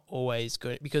 they're not always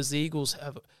going, because the Eagles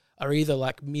are either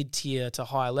mid-tier to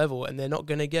high level, and they're not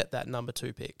going to get that number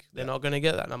 2 pick. They're not going to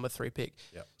get that number 3 pick.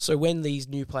 Yep. So when these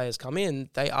new players come in,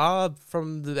 they are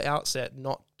from the outset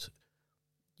not,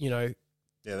 they're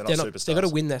not superstars. They've got to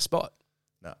win their spot.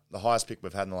 No, the highest pick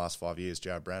we've had in the last 5 years,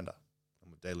 Jared Brander.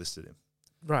 They listed him.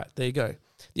 Right, there you go.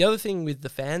 The other thing with the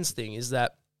fans thing is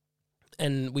that,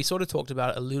 and we sort of talked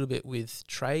about it a little bit with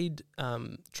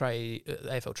AFL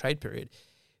trade period,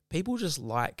 people just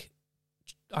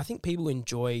I think people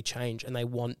enjoy change and they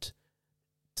want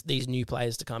these new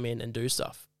players to come in and do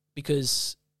stuff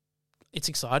because it's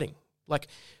exciting.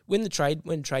 When trade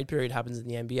period happens in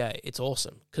the NBA, it's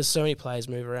awesome because so many players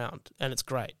move around and it's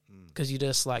great because you're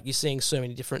just you're seeing so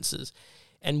many differences.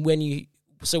 And when you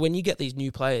get these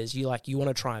new players, you want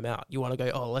to try them out. You want to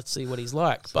go, oh, let's see what he's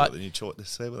like. See what the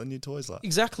new toys like.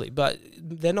 Exactly, but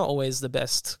they're not always the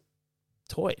best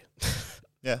toy.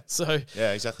 Yeah.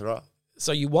 Yeah, exactly right.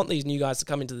 So you want these new guys to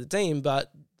come into the team,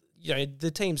 but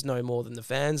the teams know more than the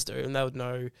fans do, and they would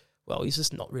know, well, he's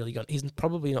just not really he's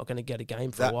probably not going to get a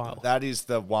game for a while. That is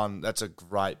the one. That's a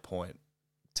great point.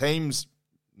 Teams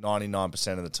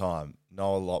 99% of the time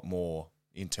know a lot more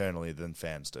internally than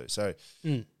fans do. So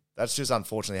that's just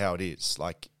unfortunately how it is.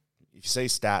 If you see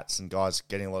stats and guys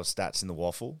getting a lot of stats in the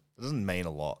waffle, it doesn't mean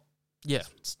a lot. Yeah.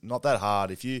 It's not that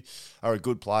hard. If you are a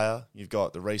good player, you've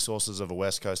got the resources of a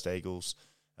West Coast Eagles,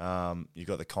 you've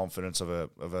got the confidence of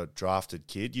a drafted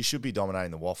kid, you should be dominating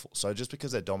the waffle. So just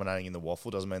because they're dominating in the waffle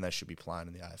doesn't mean they should be playing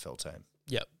in the AFL team.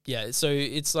 Yep. Yeah. So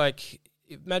it's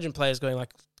imagine players going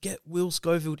get Will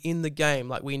Schofield in the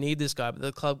game. We need this guy. But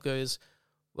the club goes,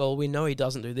 well, we know he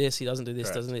doesn't do this. He doesn't do this,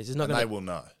 Correct. doesn't this. He's not and they will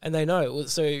know. And they know.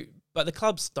 So, but the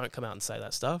clubs don't come out and say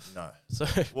that stuff. No. So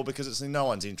well, because it's in no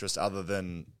one's interest other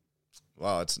than,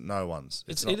 it's no one's.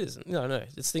 It isn't. No.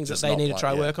 It's things that Just they not need to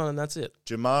try playing, work on, and that's it.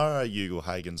 Jamara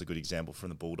Ugle-Hagen's a good example from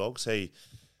the Bulldogs. He,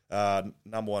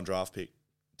 number 1 draft pick,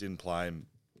 didn't play him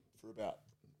for about...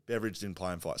 Beveridge didn't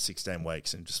play him for 16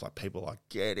 weeks, and just people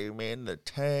get him in the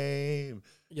team.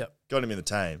 Yep. Got him in the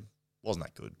team. Wasn't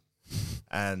that good.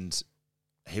 And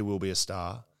he will be a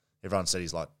star. Everyone said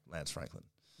he's like Lance Franklin.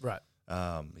 Right.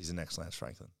 He's the next Lance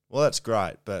Franklin. Well, that's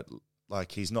great, but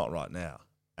he's not right now.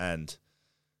 And...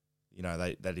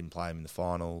 they didn't play him in the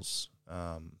finals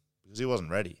because he wasn't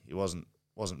ready. He wasn't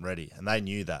ready, and they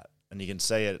knew that. And you can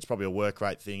see it. It's probably a work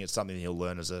rate thing. It's something he'll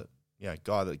learn as a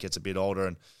guy that gets a bit older,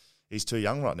 and he's too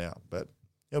young right now. But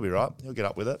he'll be right. He'll get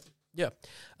up with it. Yeah.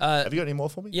 Have you got any more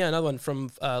for me? Yeah, another one from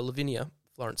Lavinia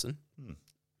Florenson.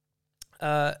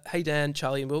 Hey, Dan,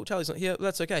 Charlie, and Will. Charlie's not here.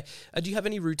 That's okay. Do you have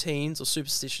any routines or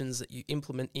superstitions that you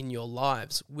implement in your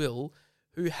lives? Will,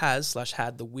 who has /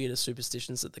 had the weirdest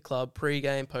superstitions at the club,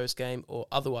 pre-game, post-game, or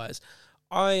otherwise?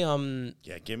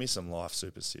 Give me some life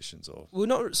superstitions or well,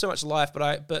 not so much life,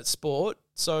 but sport.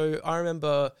 So I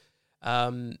remember,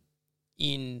 however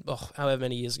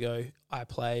many years ago, I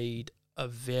played a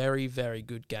very, very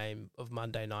good game of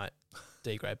Monday night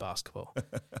D-grade basketball.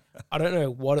 I don't know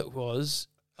what it was.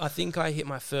 I think I hit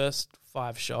my first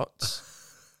 5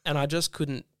 shots, and I just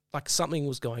couldn't. Something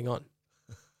was going on.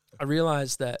 I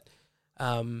realized that.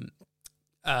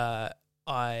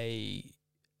 I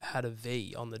had a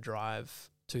V on the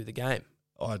drive to the game.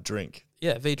 Oh, a drink.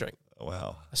 Yeah, V drink. Oh,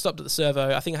 wow. I stopped at the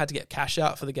servo. I think I had to get cash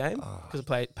out for the game because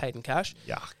I paid in cash.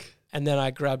 Yuck. And then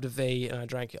I grabbed a V and I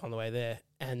drank it on the way there.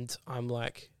 And I'm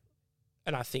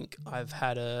and I think I've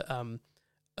had a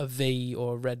V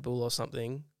or a Red Bull or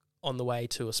something on the way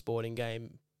to a sporting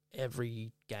game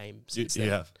every game since then.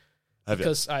 Yeah.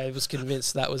 Because I was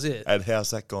convinced that was it. And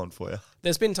how's that gone for you?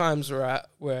 There's been times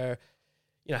where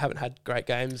I haven't had great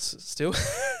games still.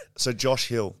 So Josh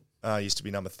Hill used to be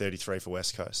number 33 for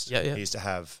West Coast. Yeah. He used to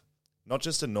have not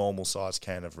just a normal size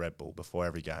can of Red Bull before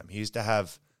every game. He used to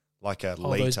have like a Oh,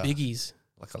 liter, those biggies.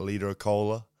 like a liter of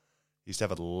cola. He used to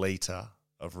have a liter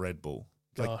of Red Bull,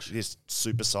 like Gosh. this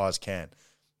super sized can.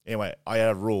 Anyway, I had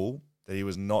a rule that he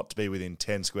was not to be within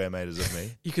 10 square meters of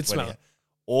me. You could when smell it.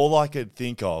 All I could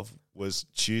think of was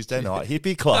Tuesday night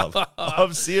hippie club.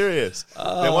 I'm serious.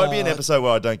 There won't be an episode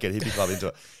where I don't get hippie club into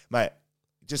it, mate.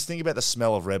 Just think about the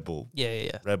smell of Red Bull.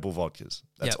 Yeah. Red Bull vodkas.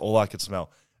 That's Yep. all I could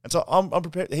smell. And so I'm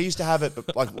prepared. He used to have it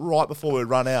but like right before we'd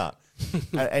run out.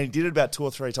 And he did it about 2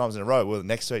 or 3 times in a row. We were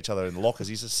next to each other in the lockers.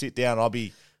 He used to sit down. I'll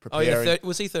be Oh, yeah. preparing.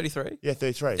 Was he 33? Yeah,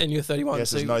 33. And you're 31.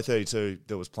 Yes, so there's no 32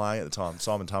 that was playing at the time.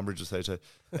 Simon Tunbridge was 32.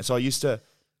 And so I used to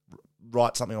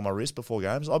write something on my wrist before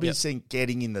games. I'll be Yep. seeing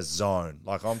getting in the zone.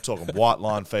 Like I'm talking white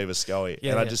line fever scully.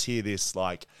 Yeah, and I yeah. just hear this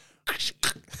like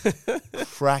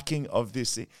cracking of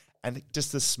this thing. And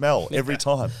just the smell every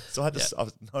time. So I just, I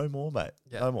was, no more, mate.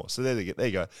 Yeah. No more. So there you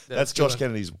go. That's good Josh one.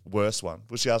 Kennedy's worst one.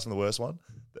 Was she asking the worst one?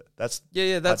 That's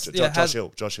That's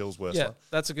Josh Hill's worst Yeah, one.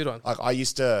 that's a good one. Like I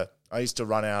used to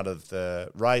run out of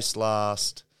the race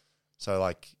last. So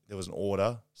like there was an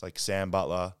order. It's like Sam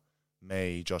Butler,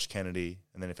 me, Josh Kennedy,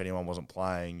 and then if anyone wasn't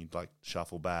playing, you'd like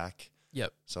shuffle back.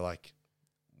 Yep. So like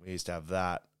we used to have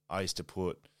that. I used to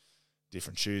put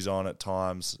different shoes on at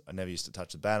times. I never used to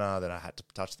touch the banner. Then I had to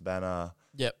touch the banner.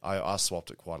 Yep. I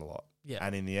swapped it quite a lot. Yeah.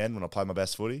 And in the end, when I played my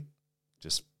best footy,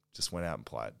 just went out and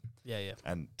played Yeah.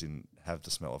 and didn't have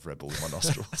the smell of Red Bull in my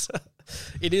nostrils.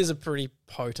 It is a pretty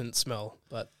potent smell,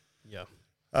 but yeah.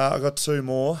 I got 2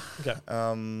 more. Okay.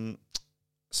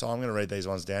 So I'm going to read these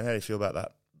ones down. How do you feel about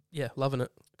that? Yeah, loving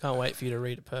it. Can't wait for you to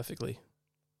read it perfectly.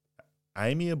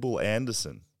 Amiable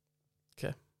Anderson.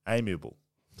 Okay. Amiable.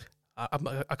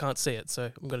 I can't see it, so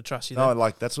I'm going to trust you No, there.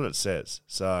 like that's what it says.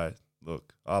 So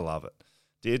look, I love it.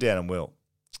 Dear Dan and Will,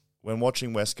 when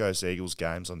watching West Coast Eagles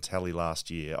games on telly last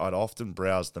year, I'd often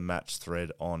browse the match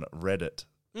thread on Reddit.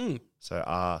 So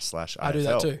r/AFL. I do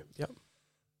that too. Yep.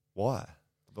 Why?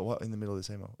 But what in the middle of this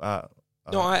email?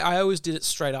 No, I always did it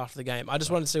straight after the game. I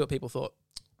just wanted to see what people thought.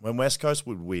 When West Coast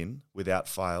would win without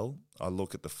fail, I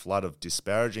look at the flood of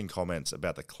disparaging comments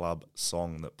about the club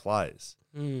song that plays.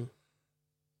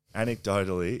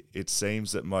 Anecdotally, it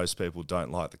seems that most people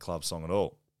don't like the club song at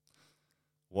all.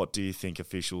 What do you think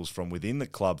officials from within the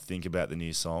club think about the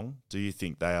new song? Do you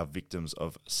think they are victims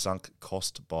of sunk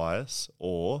cost bias?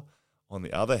 Or, on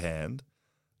the other hand,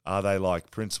 are they like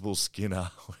Principal Skinner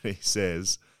when he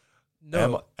says,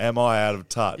 No. am I out of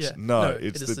touch? Yeah. No, it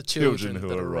it's is the children who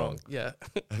that are wrong. Yeah.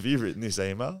 Have you written this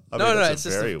email? I No, mean, no, that's it's a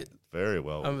just very, a- very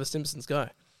well. I'm a Simpsons guy.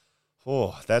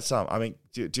 Oh, that's I mean,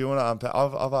 do you want to unpack?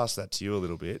 I've asked that to you a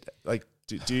little bit. Like,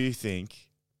 do you think?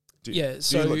 Yeah, Do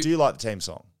so- you like the team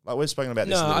song? Like we've spoken about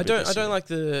this. No, a little I bit don't. this I don't year. like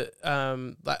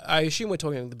the. I assume we're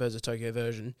talking the Birds of Tokyo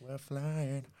version. We're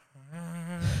flying.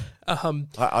 Um,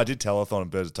 I did telethon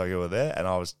and Birds of Tokyo were there, and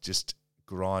I was just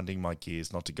grinding my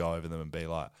gears not to go over them and be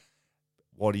like,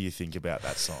 "What do you think about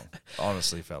that song?"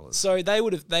 Honestly, fellas. so they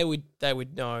would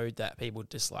know that people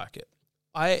dislike it.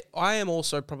 I am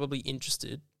also probably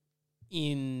interested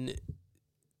in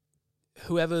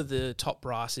whoever the top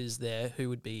brass is there who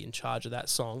would be in charge of that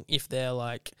song. If they're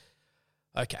like,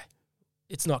 okay,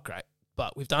 it's not great,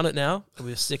 but we've done it now and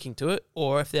we're sticking to it,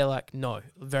 or if they're like, no,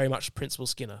 very much Principal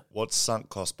Skinner. What's sunk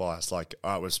cost bias? Like,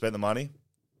 all right, we've spent the money.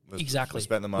 Exactly. We've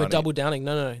spent the money. We're double downing.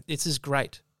 No. This is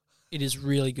great. It is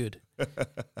really good.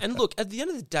 And look, at the end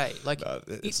of the day, like No,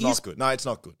 it's it not is- good. No, it's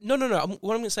not good. No.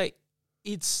 What I'm going to say,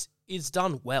 it's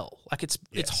done well. Like it's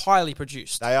highly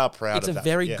produced. They are proud It's of a that.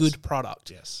 very Yes. good product.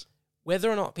 Yes.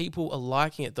 Whether or not people are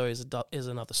liking it, though, is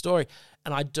another story.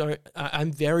 And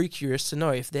I'm very curious to know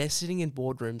if they're sitting in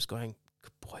boardrooms going,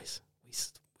 "Good boys,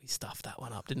 we stuffed that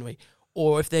one up, didn't we?"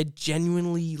 Or if they're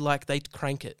genuinely like they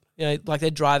crank it, like they're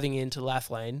driving into Lath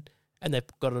Lane and they've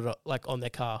got it like on their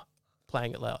car,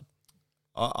 playing it loud.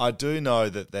 I do know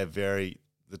that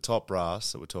the top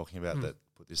brass that we're talking about that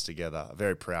put this together are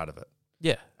very proud of it.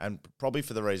 Yeah, And probably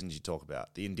for the reasons you talk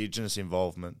about, the Indigenous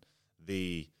involvement,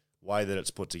 the way that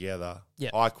it's put together, Yeah.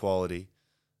 high quality,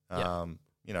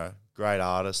 Yeah. great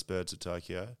artists, Birds of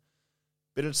Tokyo.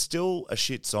 But it's still a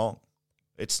shit song.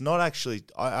 It's not actually,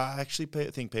 I actually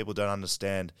think people don't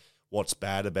understand what's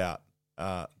bad about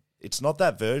it's not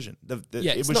that version. Yeah,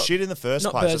 it it's was not- shit in the first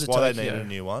not place. Birds That's of why they Tokyo. needed a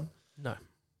new one. no,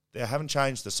 They haven't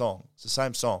changed the song. It's the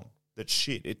same song. That's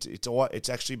shit. It's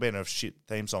actually been a shit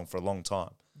theme song for a long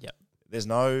time. yeah, There's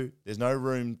no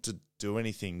room to do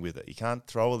anything with it. You can't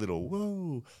throw a little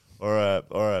woo or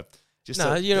a just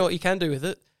no. a, You know what you can do with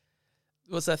it?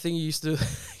 What's that thing you used to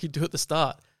you do at the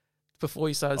start before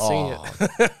you started singing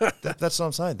it? That's what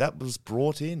I'm saying. That was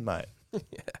brought in, mate.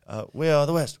 We are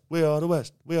the West. We are the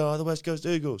West. We are the West Coast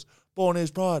Eagles. Born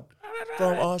his pride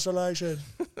from isolation.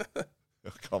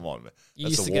 Come on, man. You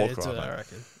That's used a to war get into cry, it, I mate.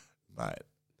 reckon. Mate.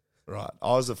 Right.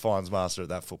 I was the fines master at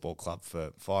that football club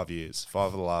for 5 years.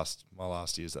 5 of my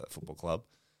last years at that football club.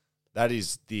 That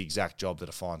is the exact job that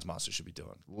a fines master should be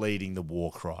doing. Leading the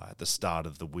war cry at the start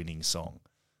of the winning song.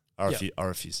 I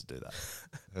refuse to do that.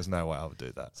 There's no way I would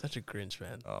do that. Such a Grinch,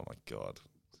 man. Oh, my God.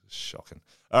 Shocking.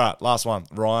 All right, last one.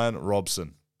 Ryan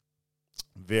Robson.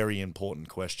 Very important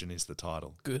question is the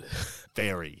title. Good.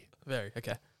 Very. Very.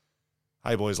 Okay.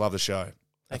 Hey, boys, love the show.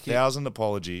 Thank you. 1,000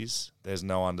 apologies. There's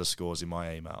no underscores in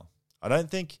my email. I don't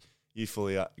think you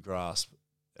fully grasp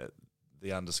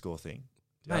the underscore thing.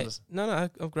 Mate, no,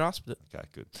 I've grasped it. Okay,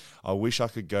 good. I wish I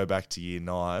could go back to year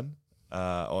 9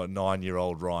 or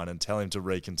 9-year-old Ryan and tell him to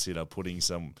reconsider putting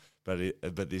some,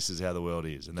 but this is how the world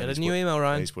is. And Get a new email,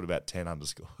 Ryan. He's put about 10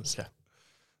 underscores. Okay.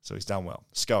 So he's done well.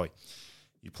 Scully,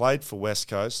 you played for West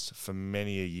Coast for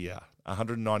many a year.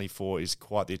 194 is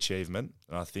quite the achievement,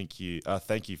 and I thank you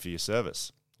for your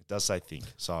service. It does say think,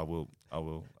 so I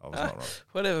was not wrong.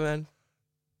 Whatever, man.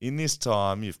 In this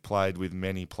time, you've played with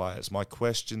many players. My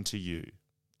question to you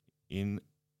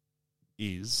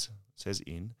is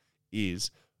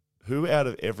who out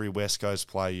of every West Coast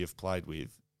player you've played with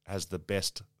has the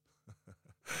best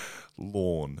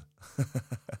lawn?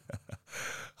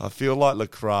 I feel like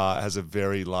Lacroix has a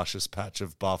very luscious patch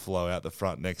of buffalo out the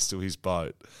front next to his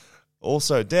boat.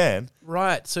 Also, Dan.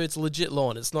 Right, so it's legit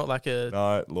lawn. It's not like a...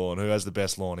 No, lawn. Who has the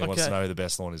best lawn? He wants to Okay. know who the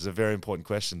best lawn is. It's a very important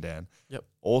question, Dan. Yep.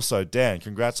 Also, Dan,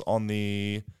 congrats on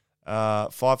the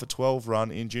 5 for 12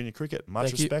 run in junior cricket. Much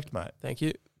Thank you. respect, mate. Thank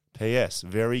you. P.S.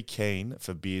 Very keen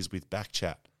for beers with back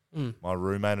chat. My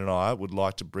roommate and I would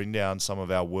like to bring down some of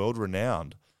our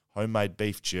world-renowned homemade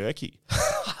beef jerky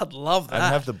I'd love that. and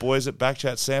have the boys at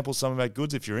Backchat sample some of our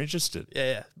goods if you're interested.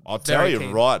 Yeah. I'll tell Very you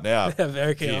keen. right now.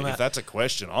 Very keen on if that. that's a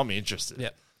question, I'm interested. Yeah.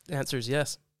 The answer is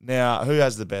yes. Now, who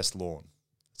has the best lawn?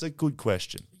 It's a good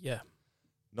question. Yeah.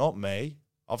 Not me.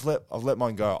 I've let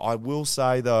mine go. I will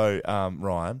say though,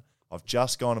 Ryan, I've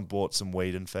just gone and bought some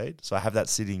weed and feed, so I have that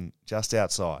sitting just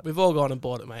outside. We've all gone and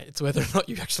bought it, mate. It's whether or not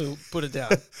you actually put it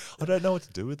down. I don't know what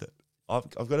to do with it. I've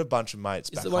got a bunch of mates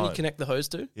Is back the one home. you connect the hose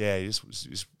to? Yeah, you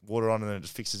just water on and then it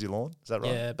just fixes your lawn. Is that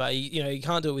right? Yeah, but you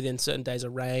can't do it within certain days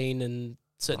of rain and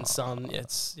certain sun. Yeah,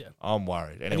 it's I'm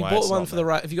worried. Have Anyway, you bought it's one not for me. the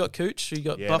right? Have you got cooch? Or you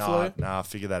got Yeah, buffalo? Nah,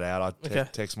 figure that out. I Okay.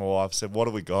 text my wife, said, "What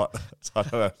have we got?" So I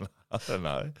don't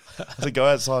know. I said, "Go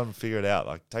outside and figure it out.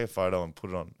 Like, take a photo and put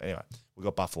it on." Anyway, we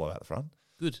got buffalo out the front.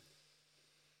 Good.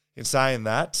 In saying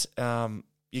that,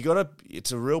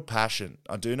 it's a real passion.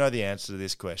 I do know the answer to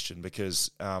this question because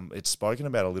it's spoken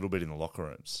about a little bit in the locker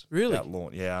rooms. Really? About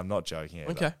lawn. Yeah, I'm not joking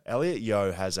either. Okay. Elliot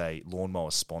Yeo has a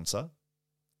lawnmower sponsor.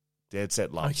 Dead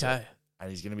set loves Okay. it. And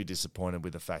he's going to be disappointed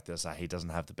with the fact that he doesn't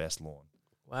have the best lawn.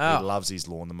 Wow. He loves his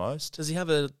lawn the most. Does he have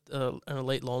an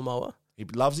elite lawnmower? He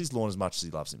loves his lawn as much as he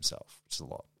loves himself, which is a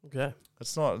lot. Okay.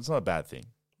 It's not a bad thing.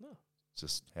 No. It's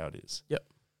just how it is. Yep.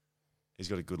 He's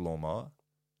got a good lawnmower.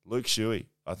 Luke Shuey,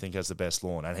 I think, has the best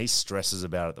lawn, and he stresses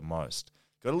about it the most.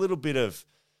 Got a little bit of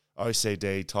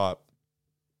OCD type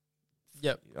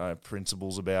Yep.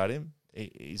 principles about him.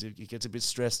 He gets a bit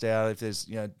stressed out if there's,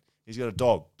 he's got a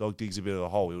dog. Dog digs a bit of a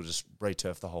hole. He'll just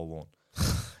re-turf the whole lawn.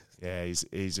 Yeah,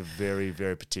 he's a very,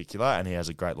 very particular, and he has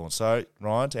a great lawn. So,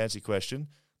 Ryan, to answer your question,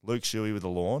 Luke Shuey with a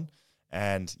lawn,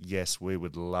 and yes, we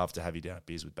would love to have you down at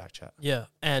Beers with Backchat. Yeah.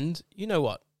 And you know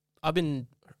what? I've been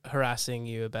harassing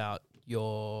you about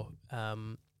your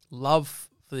love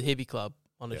for the Hippie Club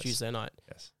on a Yes. Tuesday night.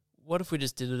 Yes. What if we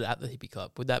just did it at the Hippie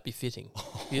Club? Would that be fitting?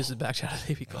 Here's the back chat at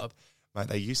the Hippie Club. Mate,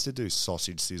 they used to do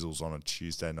sausage sizzles on a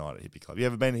Tuesday night at Hippie Club. You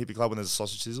ever been to Hippie Club when there's a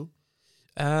sausage sizzle?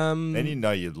 Then you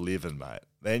know you're living, mate.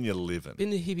 Then you're living.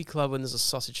 Been to Hippie Club when there's a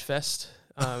sausage fest.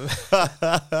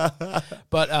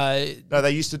 But No,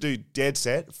 they used to do dead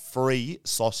set free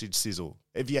sausage sizzle.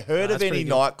 Have you heard of that's any pretty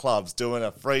good. nightclubs doing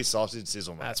a free sausage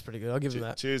sizzle, mate? that's pretty good. I'll give him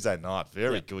that. Tuesday night,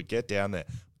 very Yeah. good. Get down there.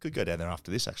 Could go down there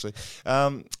after this, actually.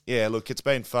 Yeah, look, it's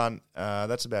been fun.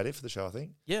 That's about it for the show, I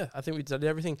think. Yeah, I think we did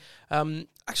everything.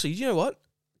 Actually, you know what?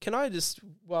 Can I just,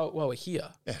 while we're here,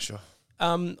 Yeah, sure.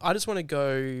 I just want to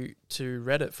go to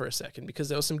Reddit for a second because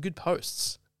there were some good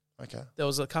posts. Okay, There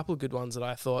was a couple of good ones that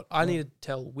I thought I need to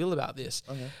tell Will about this.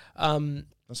 okay.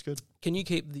 That's good. Can you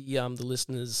keep the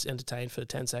listeners entertained for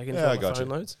 10 seconds Yeah, while I my got phone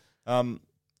you. loads?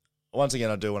 Once again,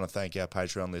 I do want to thank our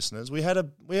Patreon listeners. We had a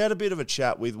bit of a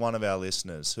chat with one of our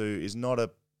listeners who is not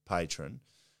a patron,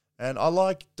 and I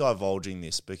like divulging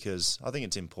this because I think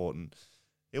it's important.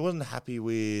 He wasn't happy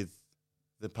with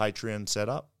the Patreon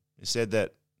setup. He said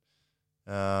that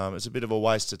it's a bit of a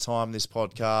waste of time, this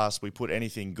podcast. We put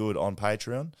anything good on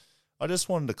Patreon. I just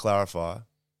wanted to clarify,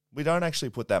 we don't actually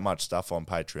put that much stuff on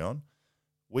Patreon.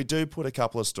 We do put a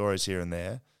couple of stories here and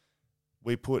there.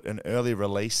 We put an early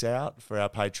release out for our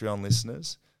Patreon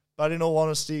listeners. But in all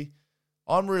honesty,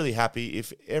 I'm really happy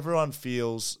if everyone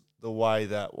feels the way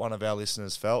that one of our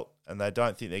listeners felt and they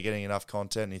don't think they're getting enough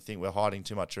content and you think we're hiding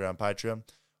too much around Patreon.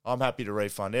 I'm happy to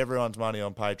refund everyone's money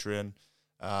on Patreon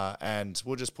and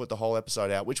we'll just put the whole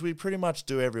episode out, which we pretty much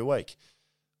do every week.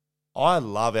 I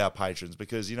love our patrons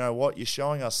because you know what? You're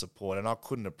showing us support and I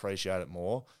couldn't appreciate it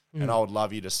more. And I would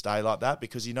love you to stay like that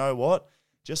because you know what?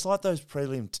 Just like those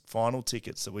prelim final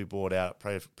tickets that we bought out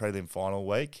prelim final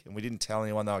week and we didn't tell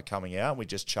anyone they were coming out and we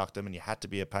just chucked them and you had to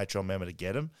be a Patreon member to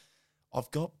get them.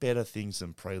 I've got better things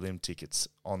than prelim tickets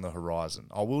on the horizon.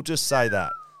 I will just say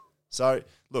that. So,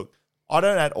 look, I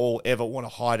don't at all ever want to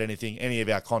hide anything, any of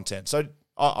our content. So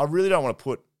I really don't want to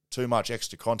put too much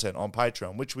extra content on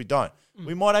Patreon, which we don't.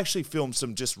 We might actually film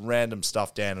some just random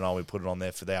stuff, Dan and I, we put it on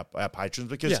there for our patrons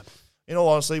because, in all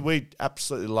honesty, we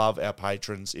absolutely love our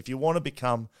patrons. If you want to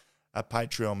become a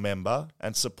Patreon member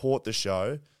and support the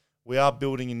show, we are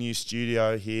building a new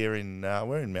studio here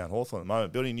we're in Mount Hawthorn at the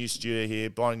moment, building a new studio here,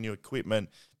 buying new equipment,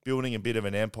 building a bit of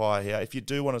an empire here. If you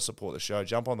do want to support the show,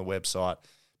 jump on the website,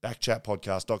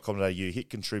 backchatpodcast.com.au, hit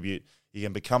contribute. You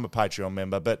can become a Patreon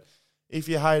member. But if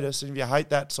you hate us and if you hate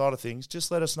that side of things,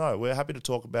 just let us know. We're happy to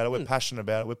talk about it. We're passionate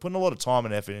about it. We're putting a lot of time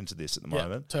and effort into this at the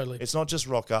moment. Totally. It's not just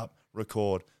rock up,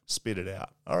 record, spit it out.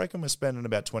 I reckon we're spending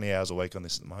about 20 hours a week on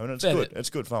this at the moment. It's good. It's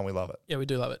good fun. We love it. Yeah, we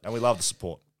do love it. And we love the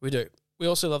support. We do. We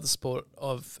also love the support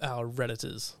of our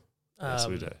Redditors. Yes,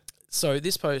 we do. So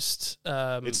this post...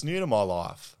 it's new to my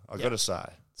life, I got to say.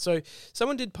 So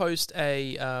someone did post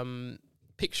a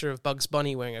picture of Bugs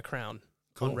Bunny wearing a crown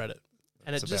on Reddit.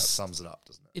 And it just sums it up,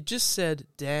 doesn't it? It just said,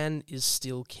 Dan is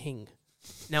still king.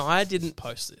 Now, I didn't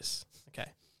post this. Okay.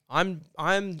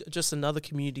 I'm just another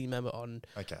community member on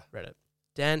Reddit.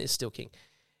 Dan is still king.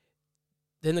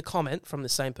 Then the comment from the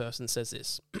same person says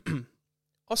this.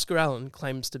 Oscar Allen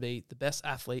claims to be the best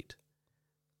athlete,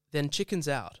 then chickens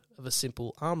out of a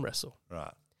simple arm wrestle.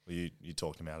 Right. Well, you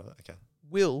talked him out of it. Okay.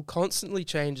 Will constantly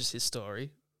changes his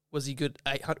story. Was he good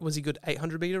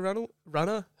 800-meter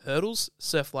runner, hurdles,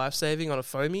 surf lifesaving on a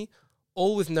foamy,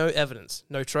 all with no evidence,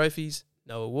 no trophies,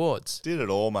 no awards. Did it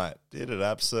all, mate. Did it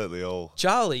absolutely all.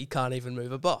 Charlie can't even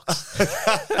move a box.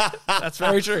 That's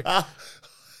very true.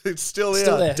 It's still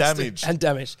there. Damaged. And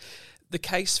damaged. The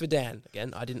case for Dan,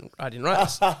 again, I didn't write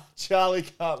this. Charlie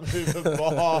can't move a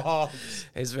box.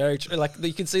 It's very true. Like,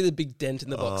 you can see the big dent in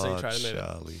the box that he tried to move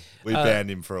Charlie. We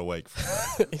banned him for a week.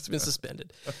 He's been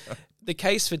suspended. The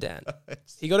case for Dan.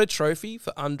 He got a trophy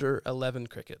for under 11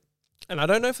 cricket. And I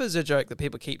don't know if it's a joke that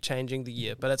people keep changing the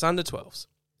year, but it's under 12s.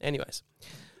 Anyways.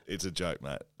 It's a joke,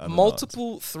 mate.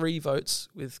 Multiple 3 votes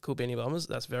with Coolbeanie Bombers.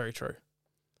 That's very true.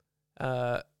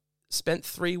 Spent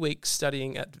 3 weeks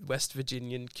studying at West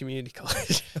Virginia Community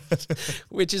College,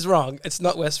 which is wrong. It's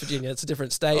not West Virginia. It's a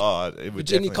different state.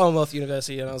 Virginia Commonwealth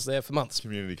University, and I was there for months.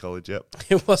 Community college, yep.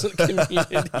 It wasn't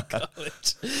community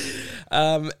college.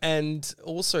 And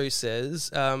also says,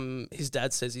 his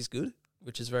dad says he's good,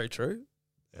 which is very true.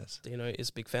 Yes. Dino is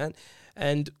a big fan.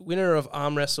 And winner of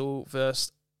arm wrestle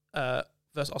versus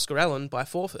Oscar Allen by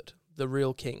forfeit, the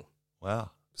real king.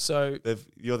 Wow. So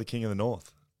you're the king of the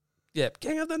North. Yeah,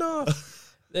 King of the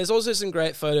North. There's also some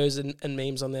great photos and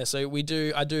memes on there. So I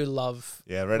do love.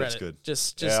 Yeah, Reddit's Reddit. good.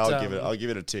 Just I'll give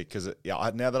it a tick because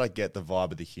now that I get the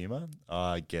vibe of the humor,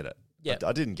 I get it. Yeah,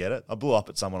 I didn't get it. I blew up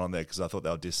at someone on there because I thought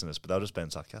they were dissing us, but they were just being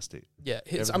sarcastic. Yeah,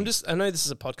 I know this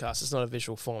is a podcast. It's not a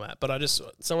visual format, but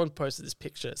someone posted this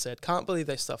picture. It said, "Can't believe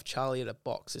they stuffed Charlie in a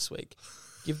box this week.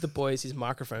 Give the boys his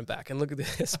microphone back." And look at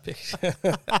this picture.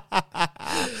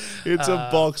 It's a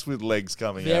box with legs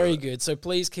coming out. Very good. So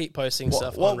please keep posting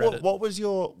stuff on Reddit. What was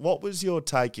your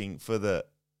taking for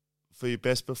your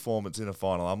best performance in a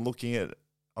final? I'm looking at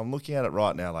it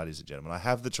right now, ladies and gentlemen. I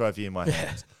have the trophy in my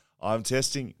hands. I'm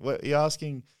testing. You're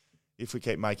asking if we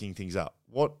keep making things up.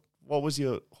 What was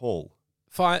your haul?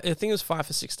 I think it was 5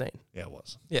 for 16. Yeah, it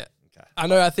was. Yeah. Okay. I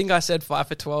know. I think I said 5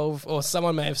 for 12, or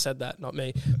someone may have said that, not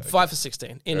me. 5 for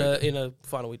 16 in a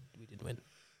final. We did win.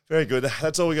 Very good.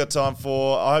 That's all we got time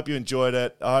for. I hope you enjoyed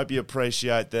it. I hope you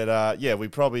appreciate that. We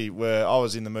probably were. I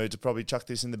was in the mood to probably chuck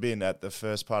this in the bin at the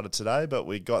first part of today, but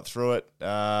we got through it.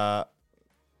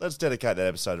 Let's dedicate that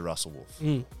episode to Russell Wolf.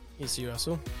 Here's to you,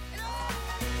 Russell.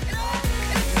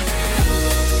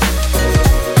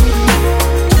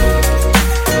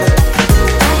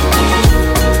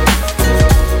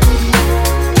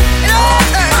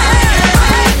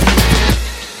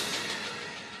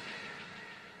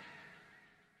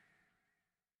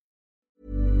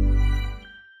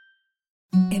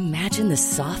 Imagine the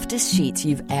softest sheets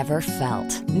you've ever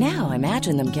felt. Now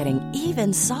imagine them getting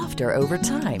even softer over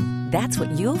time. That's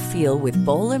what you'll feel with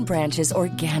Boll & Branch's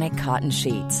organic cotton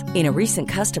sheets. In a recent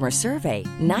customer survey,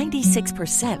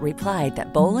 96% replied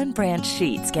that Boll & Branch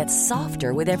sheets get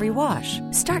softer with every wash.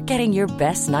 Start getting your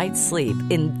best night's sleep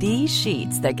in these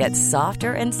sheets that get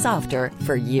softer and softer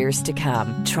for years to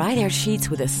come. Try their sheets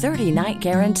with a 30-night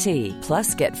guarantee.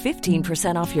 Plus, get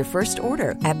 15% off your first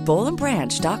order at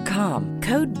bollandbranch.com.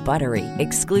 Code BUTTERY.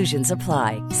 Exclusions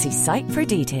apply. See site for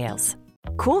details.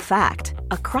 Cool fact,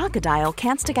 a crocodile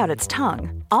can't stick out its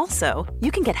tongue. Also,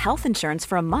 you can get health insurance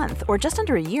for a month or just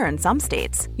under a year in some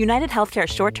states. United Healthcare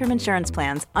short-term insurance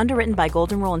plans, underwritten by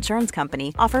Golden Rule Insurance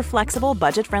Company, offer flexible,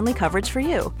 budget-friendly coverage for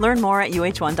you. Learn more at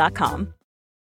uh1.com.